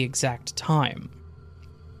 anticipating the exact time.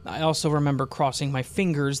 I also remember crossing my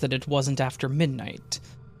fingers that it wasn't after midnight.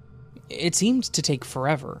 It seemed to take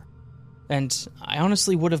forever, and I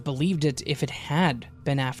honestly would have believed it if it had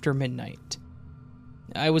been after midnight.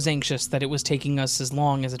 I was anxious that it was taking us as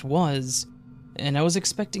long as it was, and I was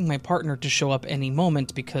expecting my partner to show up any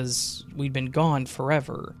moment because we'd been gone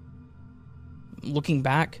forever. Looking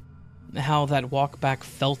back, how that walk back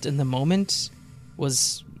felt in the moment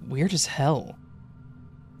was weird as hell.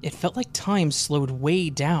 It felt like time slowed way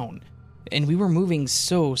down, and we were moving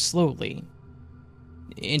so slowly.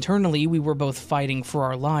 Internally, we were both fighting for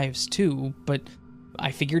our lives too, but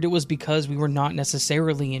I figured it was because we were not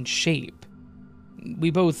necessarily in shape. We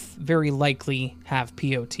both very likely have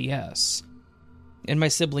POTS, and my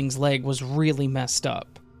sibling's leg was really messed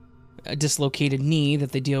up. A dislocated knee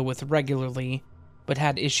that they deal with regularly, but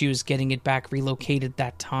had issues getting it back relocated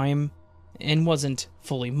that time, and wasn't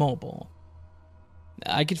fully mobile.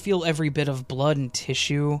 I could feel every bit of blood and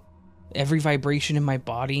tissue, every vibration in my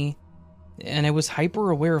body, and I was hyper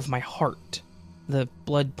aware of my heart, the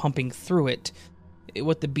blood pumping through it,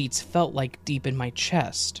 what the beats felt like deep in my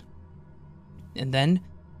chest. And then,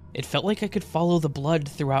 it felt like I could follow the blood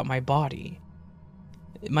throughout my body.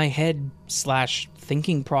 My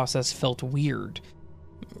head/thinking process felt weird,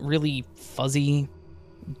 really fuzzy,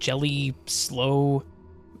 jelly, slow,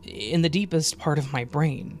 in the deepest part of my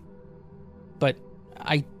brain. But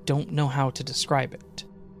I don't know how to describe it.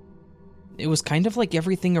 It was kind of like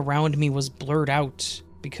everything around me was blurred out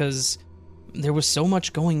because there was so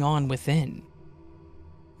much going on within.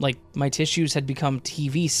 Like my tissues had become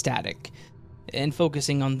TV static, and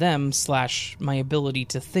focusing on them/my ability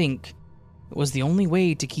to think was the only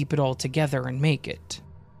way to keep it all together and make it.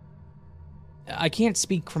 I can't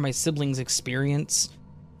speak for my siblings' experience.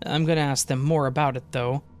 I'm gonna ask them more about it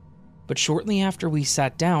though. But shortly after we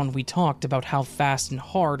sat down, we talked about how fast and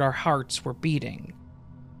hard our hearts were beating,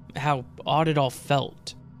 how odd it all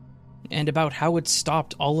felt, and about how it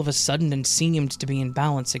stopped all of a sudden and seemed to be in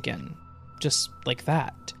balance again, just like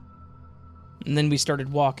that. And then we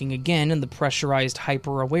started walking again, and the pressurized,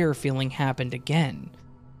 hyper-aware feeling happened again.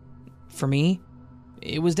 For me,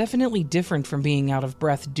 it was definitely different from being out of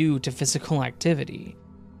breath due to physical activity.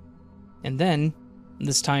 And then,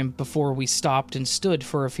 this time before we stopped and stood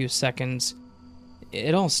for a few seconds,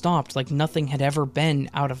 it all stopped like nothing had ever been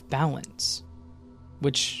out of balance,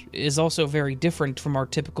 which is also very different from our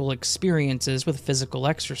typical experiences with physical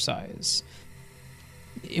exercise.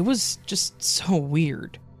 It was just so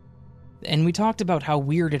weird, and we talked about how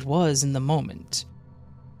weird it was in the moment.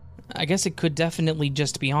 I guess it could definitely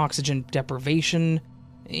just be oxygen deprivation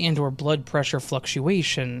and or blood pressure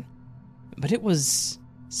fluctuation, but it was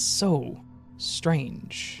so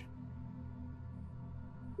strange.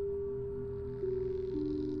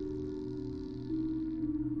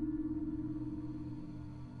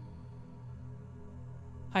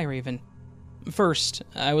 Hi Raven. First,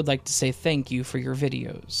 I would like to say thank you for your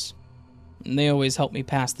videos. They always help me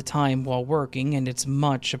pass the time while working, and it's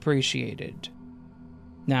much appreciated.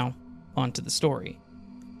 Now, on to the story.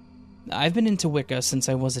 I've been into Wicca since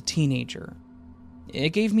I was a teenager. It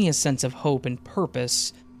gave me a sense of hope and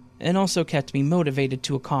purpose, and also kept me motivated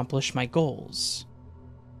to accomplish my goals.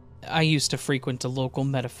 I used to frequent a local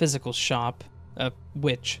metaphysical shop, a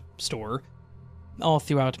witch store, all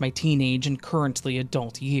throughout my teenage and currently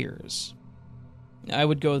adult years. I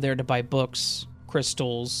would go there to buy books,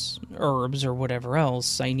 crystals, herbs, or whatever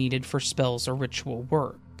else I needed for spells or ritual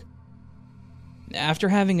work. After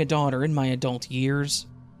having a daughter in my adult years,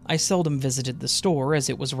 I seldom visited the store as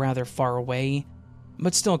it was rather far away,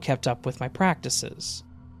 but still kept up with my practices.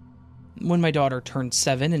 When my daughter turned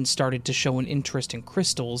 7 and started to show an interest in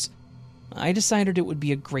crystals, I decided it would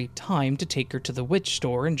be a great time to take her to the witch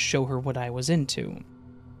store and show her what I was into.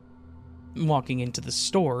 Walking into the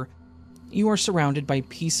store, you are surrounded by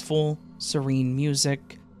peaceful, serene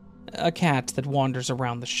music, a cat that wanders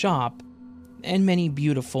around the shop, and many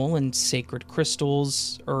beautiful and sacred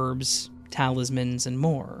crystals, herbs, talismans, and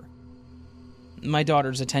more. My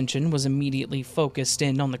daughter's attention was immediately focused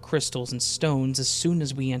in on the crystals and stones as soon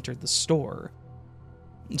as we entered the store.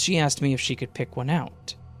 She asked me if she could pick one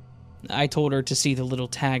out. I told her to see the little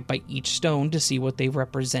tag by each stone to see what they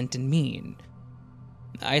represent and mean.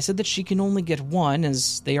 I said that she can only get one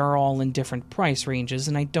as they are all in different price ranges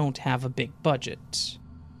and I don't have a big budget.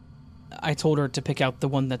 I told her to pick out the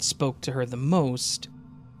one that spoke to her the most,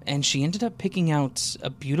 and she ended up picking out a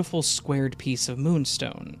beautiful squared piece of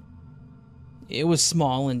moonstone. It was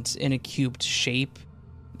small and in a cubed shape,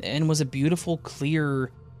 and was a beautiful,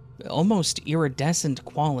 clear, almost iridescent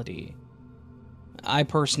quality. I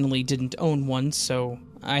personally didn't own one, so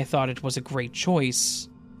I thought it was a great choice,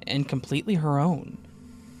 and completely her own.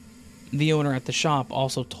 The owner at the shop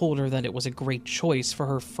also told her that it was a great choice for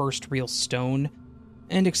her first real stone,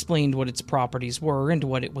 and explained what its properties were and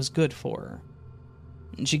what it was good for.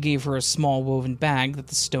 She gave her a small woven bag that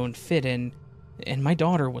the stone fit in, and my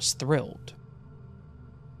daughter was thrilled.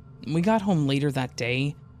 We got home later that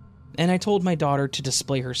day, and I told my daughter to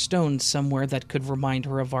display her stones somewhere that could remind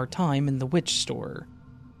her of our time in the witch store.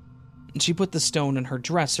 She put the stone in her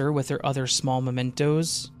dresser with her other small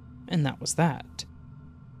mementos, and that was that.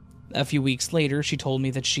 A few weeks later, she told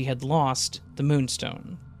me that she had lost the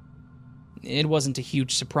moonstone. It wasn't a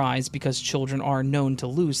huge surprise because children are known to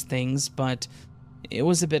lose things, but it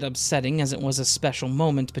was a bit upsetting as it was a special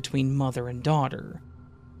moment between mother and daughter.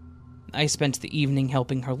 I spent the evening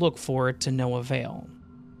helping her look for it to no avail.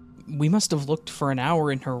 We must have looked for an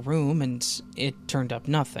hour in her room and it turned up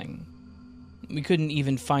nothing. We couldn't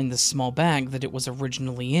even find the small bag that it was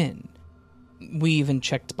originally in. We even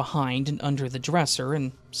checked behind and under the dresser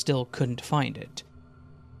and still couldn't find it.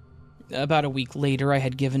 About a week later, I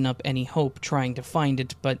had given up any hope trying to find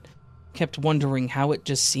it, but kept wondering how it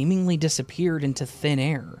just seemingly disappeared into thin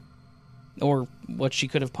air, or what she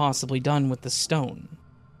could have possibly done with the stone.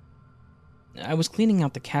 I was cleaning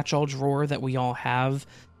out the catch-all drawer that we all have,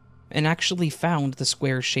 and actually found the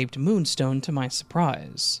square-shaped moonstone to my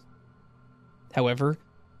surprise. However,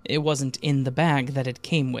 it wasn't in the bag that it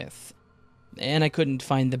came with, and I couldn't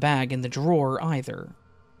find the bag in the drawer either.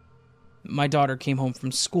 My daughter came home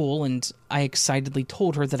from school, and I excitedly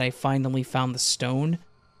told her that I finally found the stone,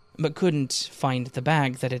 but couldn't find the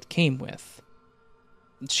bag that it came with.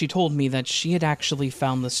 She told me that she had actually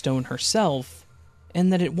found the stone herself,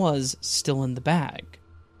 and that it was still in the bag.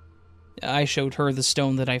 I showed her the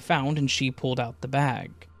stone that I found, and she pulled out the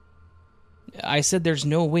bag. I said there's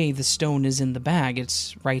no way the stone is in the bag,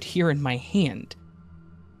 it's right here in my hand.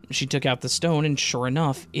 She took out the stone, and sure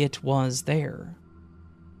enough, it was there.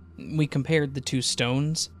 We compared the two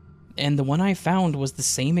stones, and the one I found was the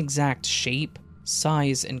same exact shape,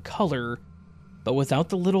 size, and color, but without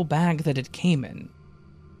the little bag that it came in.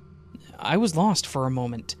 I was lost for a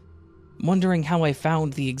moment, wondering how I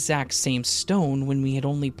found the exact same stone when we had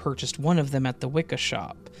only purchased one of them at the Wicca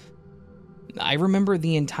shop. I remember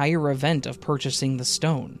the entire event of purchasing the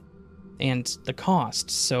stone, and the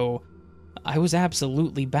cost, so I was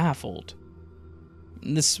absolutely baffled.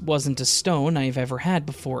 This wasn't a stone I've ever had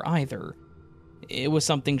before either. It was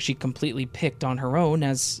something she completely picked on her own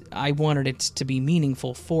as I wanted it to be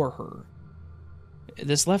meaningful for her.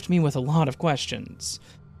 This left me with a lot of questions.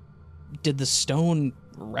 Did the stone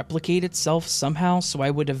replicate itself somehow so I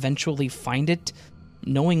would eventually find it,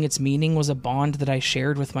 knowing its meaning was a bond that I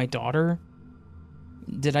shared with my daughter?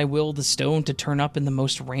 Did I will the stone to turn up in the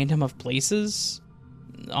most random of places?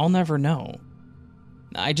 I'll never know.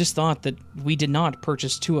 I just thought that we did not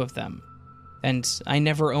purchase two of them, and I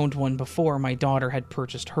never owned one before my daughter had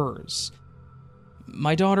purchased hers.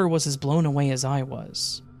 My daughter was as blown away as I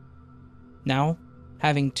was. Now,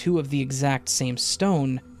 having two of the exact same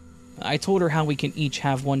stone, I told her how we can each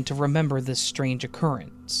have one to remember this strange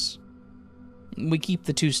occurrence. We keep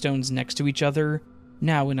the two stones next to each other,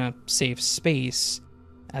 now in a safe space,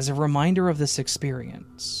 as a reminder of this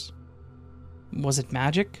experience. Was it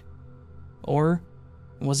magic? Or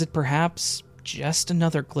was it perhaps just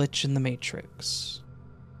another glitch in the Matrix.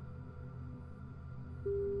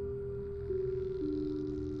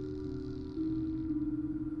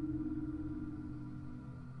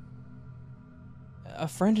 A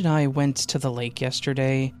friend and I went to the lake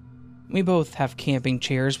yesterday. We both have camping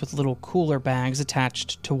chairs with little cooler bags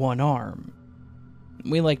attached to one arm.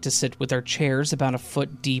 We like to sit with our chairs about a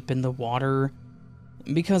foot deep in the water.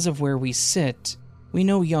 Because of where we sit, we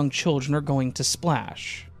know young children are going to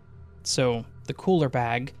splash. So, the cooler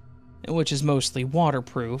bag, which is mostly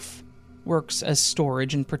waterproof, works as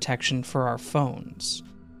storage and protection for our phones.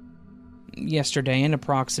 Yesterday, an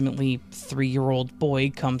approximately 3-year-old boy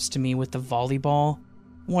comes to me with a volleyball,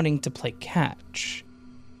 wanting to play catch.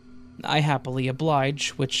 I happily oblige,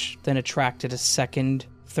 which then attracted a second,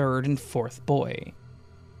 third, and fourth boy.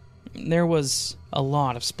 There was a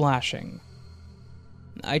lot of splashing.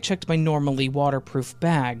 I checked my normally waterproof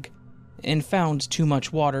bag and found too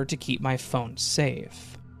much water to keep my phone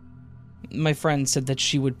safe. My friend said that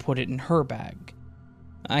she would put it in her bag.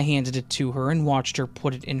 I handed it to her and watched her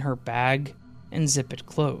put it in her bag and zip it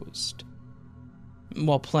closed.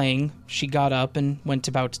 While playing, she got up and went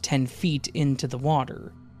about 10 feet into the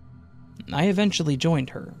water. I eventually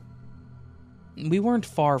joined her. We weren't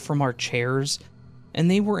far from our chairs, and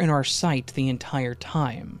they were in our sight the entire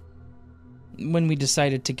time. When we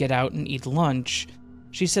decided to get out and eat lunch,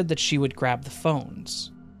 she said that she would grab the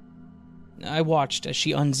phones. I watched as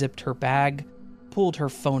she unzipped her bag, pulled her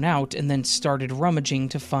phone out, and then started rummaging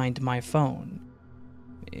to find my phone.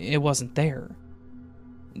 It wasn't there.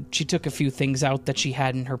 She took a few things out that she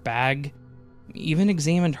had in her bag, even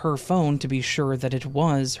examined her phone to be sure that it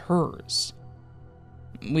was hers.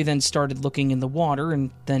 We then started looking in the water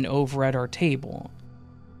and then over at our table.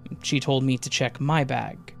 She told me to check my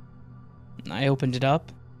bag. I opened it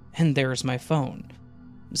up, and there's my phone,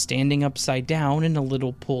 standing upside down in a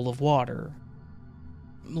little pool of water.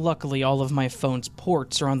 Luckily, all of my phone's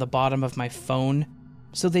ports are on the bottom of my phone,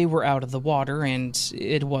 so they were out of the water and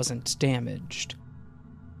it wasn't damaged.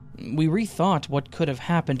 We rethought what could have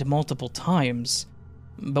happened multiple times,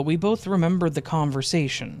 but we both remembered the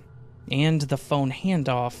conversation and the phone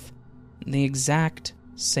handoff the exact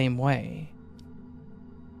same way.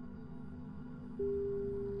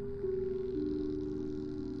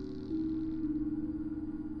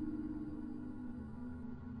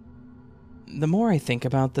 The more I think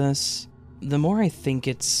about this, the more I think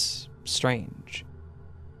it's strange.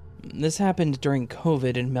 This happened during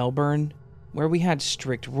COVID in Melbourne, where we had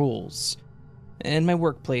strict rules, and my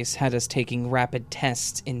workplace had us taking rapid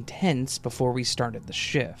tests in tents before we started the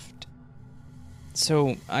shift.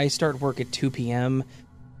 So I start work at 2 p.m.,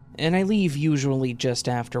 and I leave usually just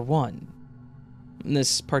after 1.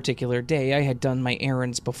 This particular day, I had done my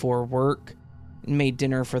errands before work, made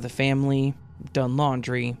dinner for the family, done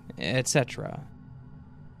laundry, etc.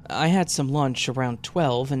 I had some lunch around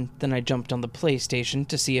 12, and then I jumped on the PlayStation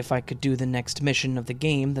to see if I could do the next mission of the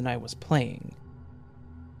game that I was playing.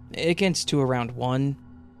 It gets to around 1.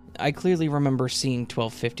 I clearly remember seeing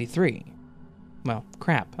 12:53. Well,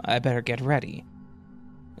 crap, I better get ready.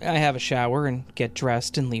 I have a shower and get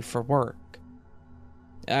dressed and leave for work.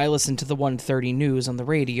 I listen to the 1:30 news on the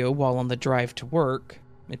radio while on the drive to work.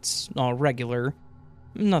 It's all regular,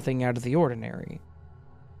 nothing out of the ordinary.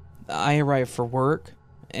 I arrive for work,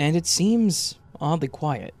 and it seems oddly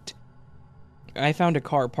quiet. I found a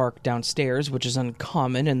car parked downstairs, which is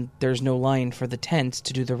uncommon, and there's no line for the tent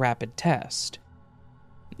to do the rapid test.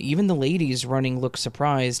 Even the ladies running look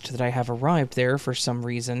surprised that I have arrived there for some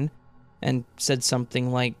reason, and said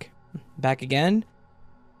something like, "Back again?"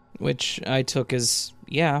 Which I took as,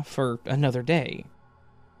 yeah, for another day.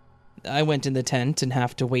 I went in the tent and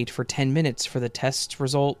have to wait for 10 minutes for the test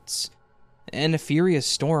results, and a furious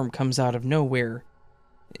storm comes out of nowhere.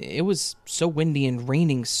 It was so windy and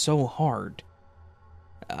raining so hard.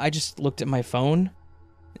 I just looked at my phone,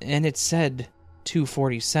 and it said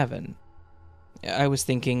 2:47. I was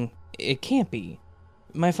thinking, it can't be.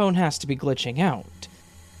 My phone has to be glitching out.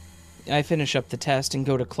 I finish up the test and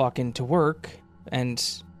go to clock into work, and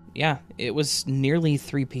yeah, it was nearly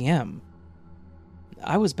 3 p.m.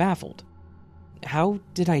 I was baffled. How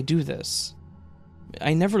did I do this?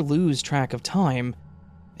 I never lose track of time,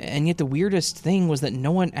 and yet the weirdest thing was that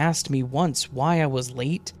no one asked me once why I was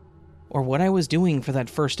late or what I was doing for that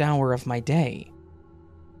first hour of my day.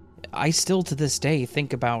 I still to this day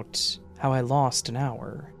think about how I lost an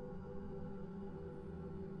hour.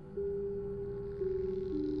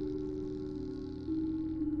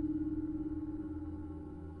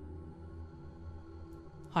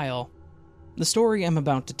 Hi all. The story I'm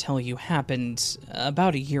about to tell you happened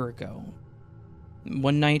about a year ago.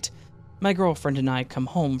 One night, My girlfriend and I come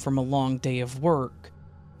home from a long day of work,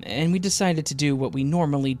 and we decided to do what we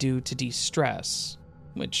normally do to de-stress,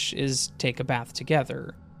 which is take a bath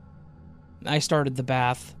together. I started the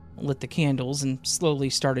bath, lit the candles, and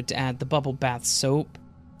slowly started to add the bubble bath soap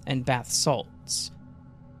and bath salts.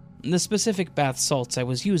 The specific bath salts I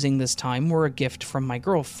was using this time were a gift from my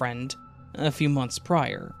girlfriend a few months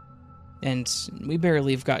prior, and we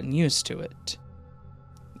barely have gotten used to it.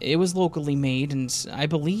 It was locally made, and I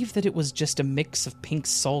believe that it was just a mix of pink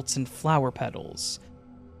salts and flower petals,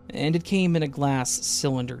 and it came in a glass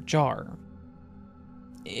cylinder jar.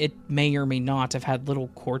 It may or may not have had little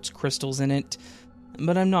quartz crystals in it,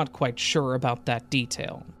 but I'm not quite sure about that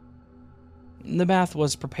detail. The bath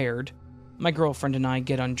was prepared. My girlfriend and I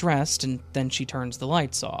get undressed, and then she turns the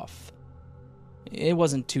lights off. It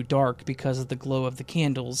wasn't too dark because of the glow of the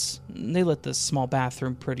candles. They lit the small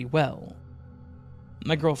bathroom pretty well.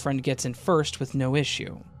 My girlfriend gets in first with no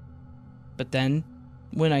issue. But then,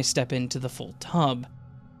 when I step into the full tub,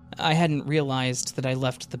 I hadn't realized that I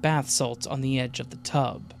left the bath salts on the edge of the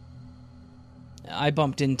tub. I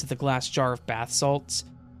bumped into the glass jar of bath salts,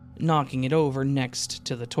 knocking it over next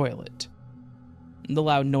to the toilet. The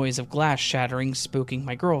loud noise of glass shattering spooking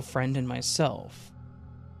my girlfriend and myself.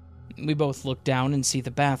 We both look down and see the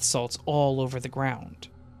bath salts all over the ground.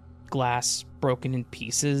 Glass broken in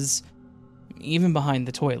pieces, even behind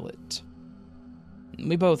the toilet.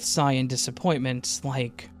 We both sigh in disappointment,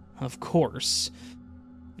 like, of course.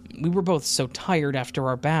 We were both so tired after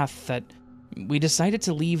our bath that we decided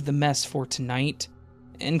to leave the mess for tonight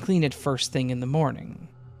and clean it first thing in the morning.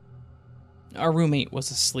 Our roommate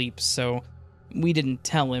was asleep, so we didn't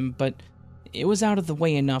tell him, but it was out of the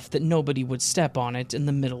way enough that nobody would step on it in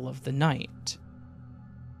the middle of the night.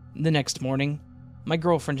 The next morning, my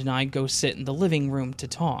girlfriend and I go sit in the living room to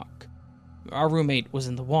talk. Our roommate was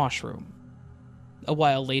in the washroom. A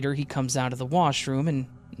while later, he comes out of the washroom, and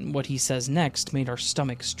what he says next made our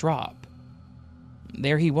stomachs drop.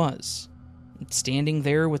 There he was, standing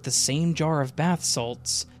there with the same jar of bath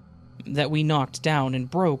salts that we knocked down and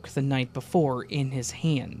broke the night before in his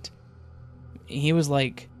hand. He was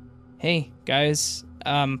like, "Hey, guys,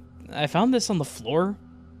 I found this on the floor."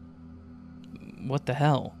 What the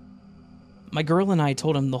hell? My girl and I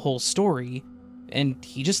told him the whole story, and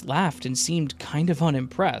he just laughed and seemed kind of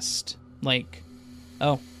unimpressed. Like,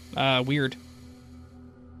 "Oh, weird."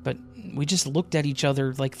 But we just looked at each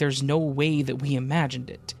other like there's no way that we imagined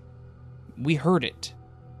it. We heard it.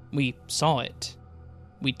 We saw it.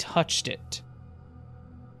 We touched it.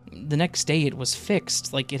 The next day it was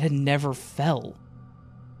fixed like it had never fell.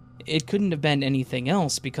 It couldn't have been anything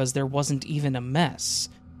else because there wasn't even a mess.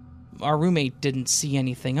 Our roommate didn't see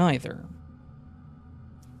anything either.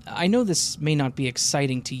 I know this may not be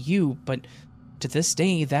exciting to you, but to this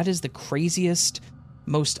day, that is the craziest,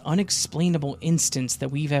 most unexplainable instance that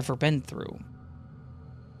we've ever been through.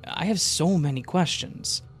 I have so many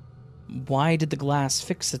questions. Why did the glass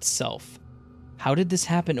fix itself? How did this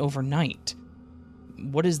happen overnight?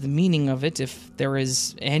 What is the meaning of it, if there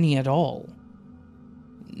is any at all?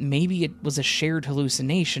 Maybe it was a shared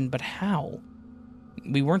hallucination, but how?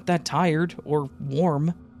 We weren't that tired or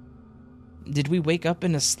warm. Did we wake up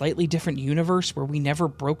in a slightly different universe where we never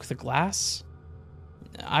broke the glass?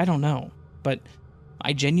 I don't know, but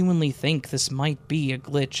I genuinely think this might be a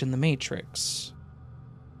glitch in the Matrix.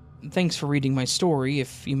 Thanks for reading my story.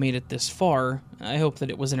 If you made it this far, I hope that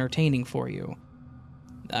it was entertaining for you.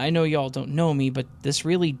 I know y'all don't know me, but this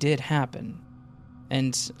really did happen.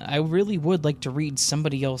 And I really would like to read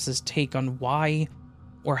somebody else's take on why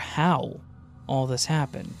or how all this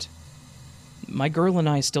happened. My girl and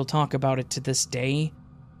I still talk about it to this day,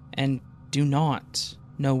 and do not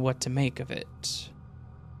know what to make of it.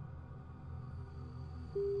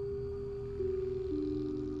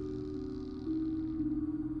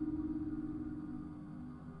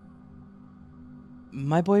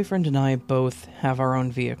 My boyfriend and I both have our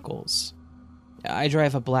own vehicles. I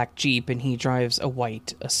drive a black Jeep and he drives a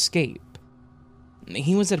white Escape.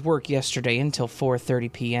 He was at work yesterday until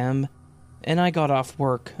 4:30 p.m., and I got off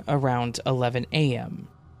work around 11 a.m.,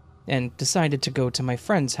 and decided to go to my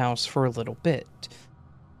friend's house for a little bit.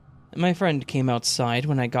 My friend came outside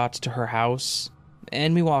when I got to her house,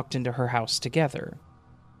 and we walked into her house together.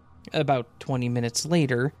 About 20 minutes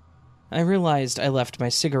later, I realized I left my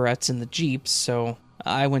cigarettes in the Jeep, so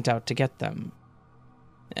I went out to get them.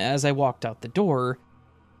 As I walked out the door,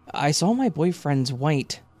 I saw my boyfriend's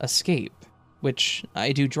white Escape, which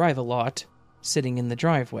I do drive a lot, sitting in the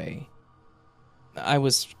driveway. I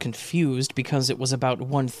was confused because it was about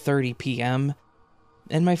 1:30 p.m.,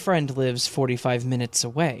 and my friend lives 45 minutes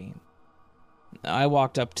away. I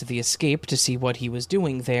walked up to the escape to see what he was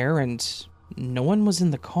doing there, and no one was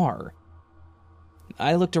in the car.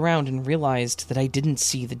 I looked around and realized that I didn't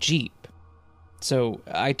see the Jeep. So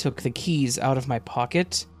I took the keys out of my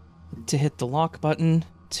pocket to hit the lock button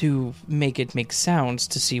to make it make sounds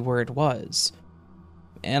to see where it was.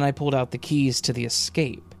 And I pulled out the keys to the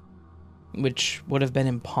escape, which would have been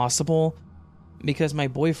impossible because my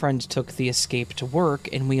boyfriend took the escape to work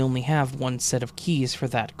and we only have one set of keys for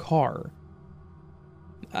that car.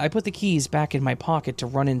 I put the keys back in my pocket to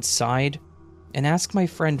run inside and ask my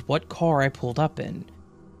friend what car I pulled up in.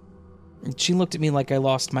 She looked at me like I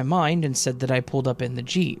lost my mind and said that I pulled up in the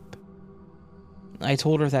Jeep. I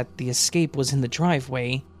told her that the escape was in the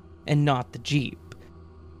driveway and not the Jeep.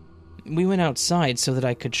 We went outside so that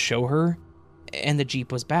I could show her, and the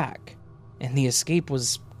Jeep was back, and the escape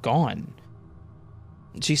was gone.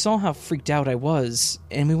 She saw how freaked out I was,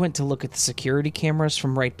 and we went to look at the security cameras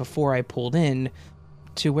from right before I pulled in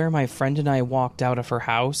to where my friend and I walked out of her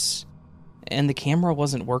house, and the camera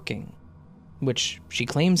wasn't working, which she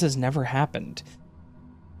claims has never happened.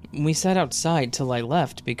 We sat outside till I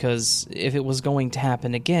left because if it was going to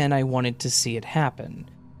happen again, I wanted to see it happen.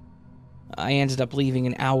 I ended up leaving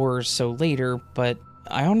an hour or so later, but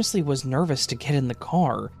I honestly was nervous to get in the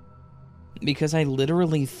car because I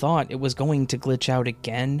literally thought it was going to glitch out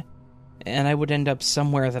again, and I would end up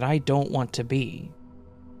somewhere that I don't want to be.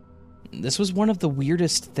 This was one of the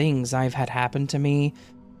weirdest things I've had happen to me,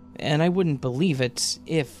 and I wouldn't believe it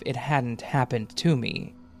if it hadn't happened to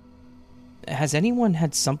me. Has anyone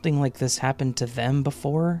had something like this happen to them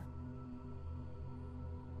before?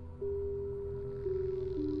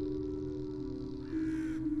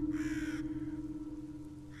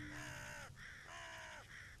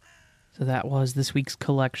 So that was this week's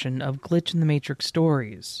collection of Glitch in the Matrix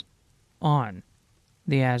stories on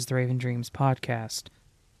the As the Raven Dreams podcast.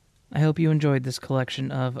 I hope you enjoyed this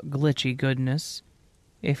collection of glitchy goodness.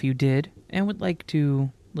 If you did, and would like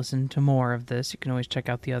to listen to more of this, you can always check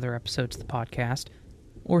out the other episodes of the podcast,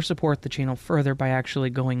 or support the channel further by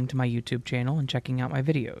actually going to my YouTube channel and checking out my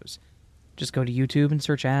videos. Just go to YouTube and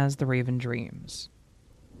search As the Raven Dreams.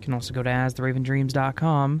 You can also go to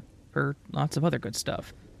astheravendreams.com for lots of other good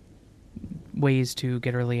stuff. Ways to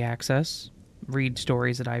get early access, read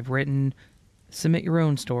stories that I've written, submit your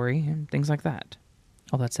own story, and things like that.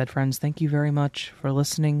 All that said, friends, thank you very much for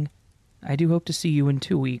listening. I do hope to see you in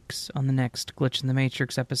 2 weeks on the next Glitch in the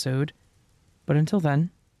Matrix episode. But until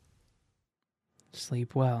then,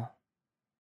 sleep well.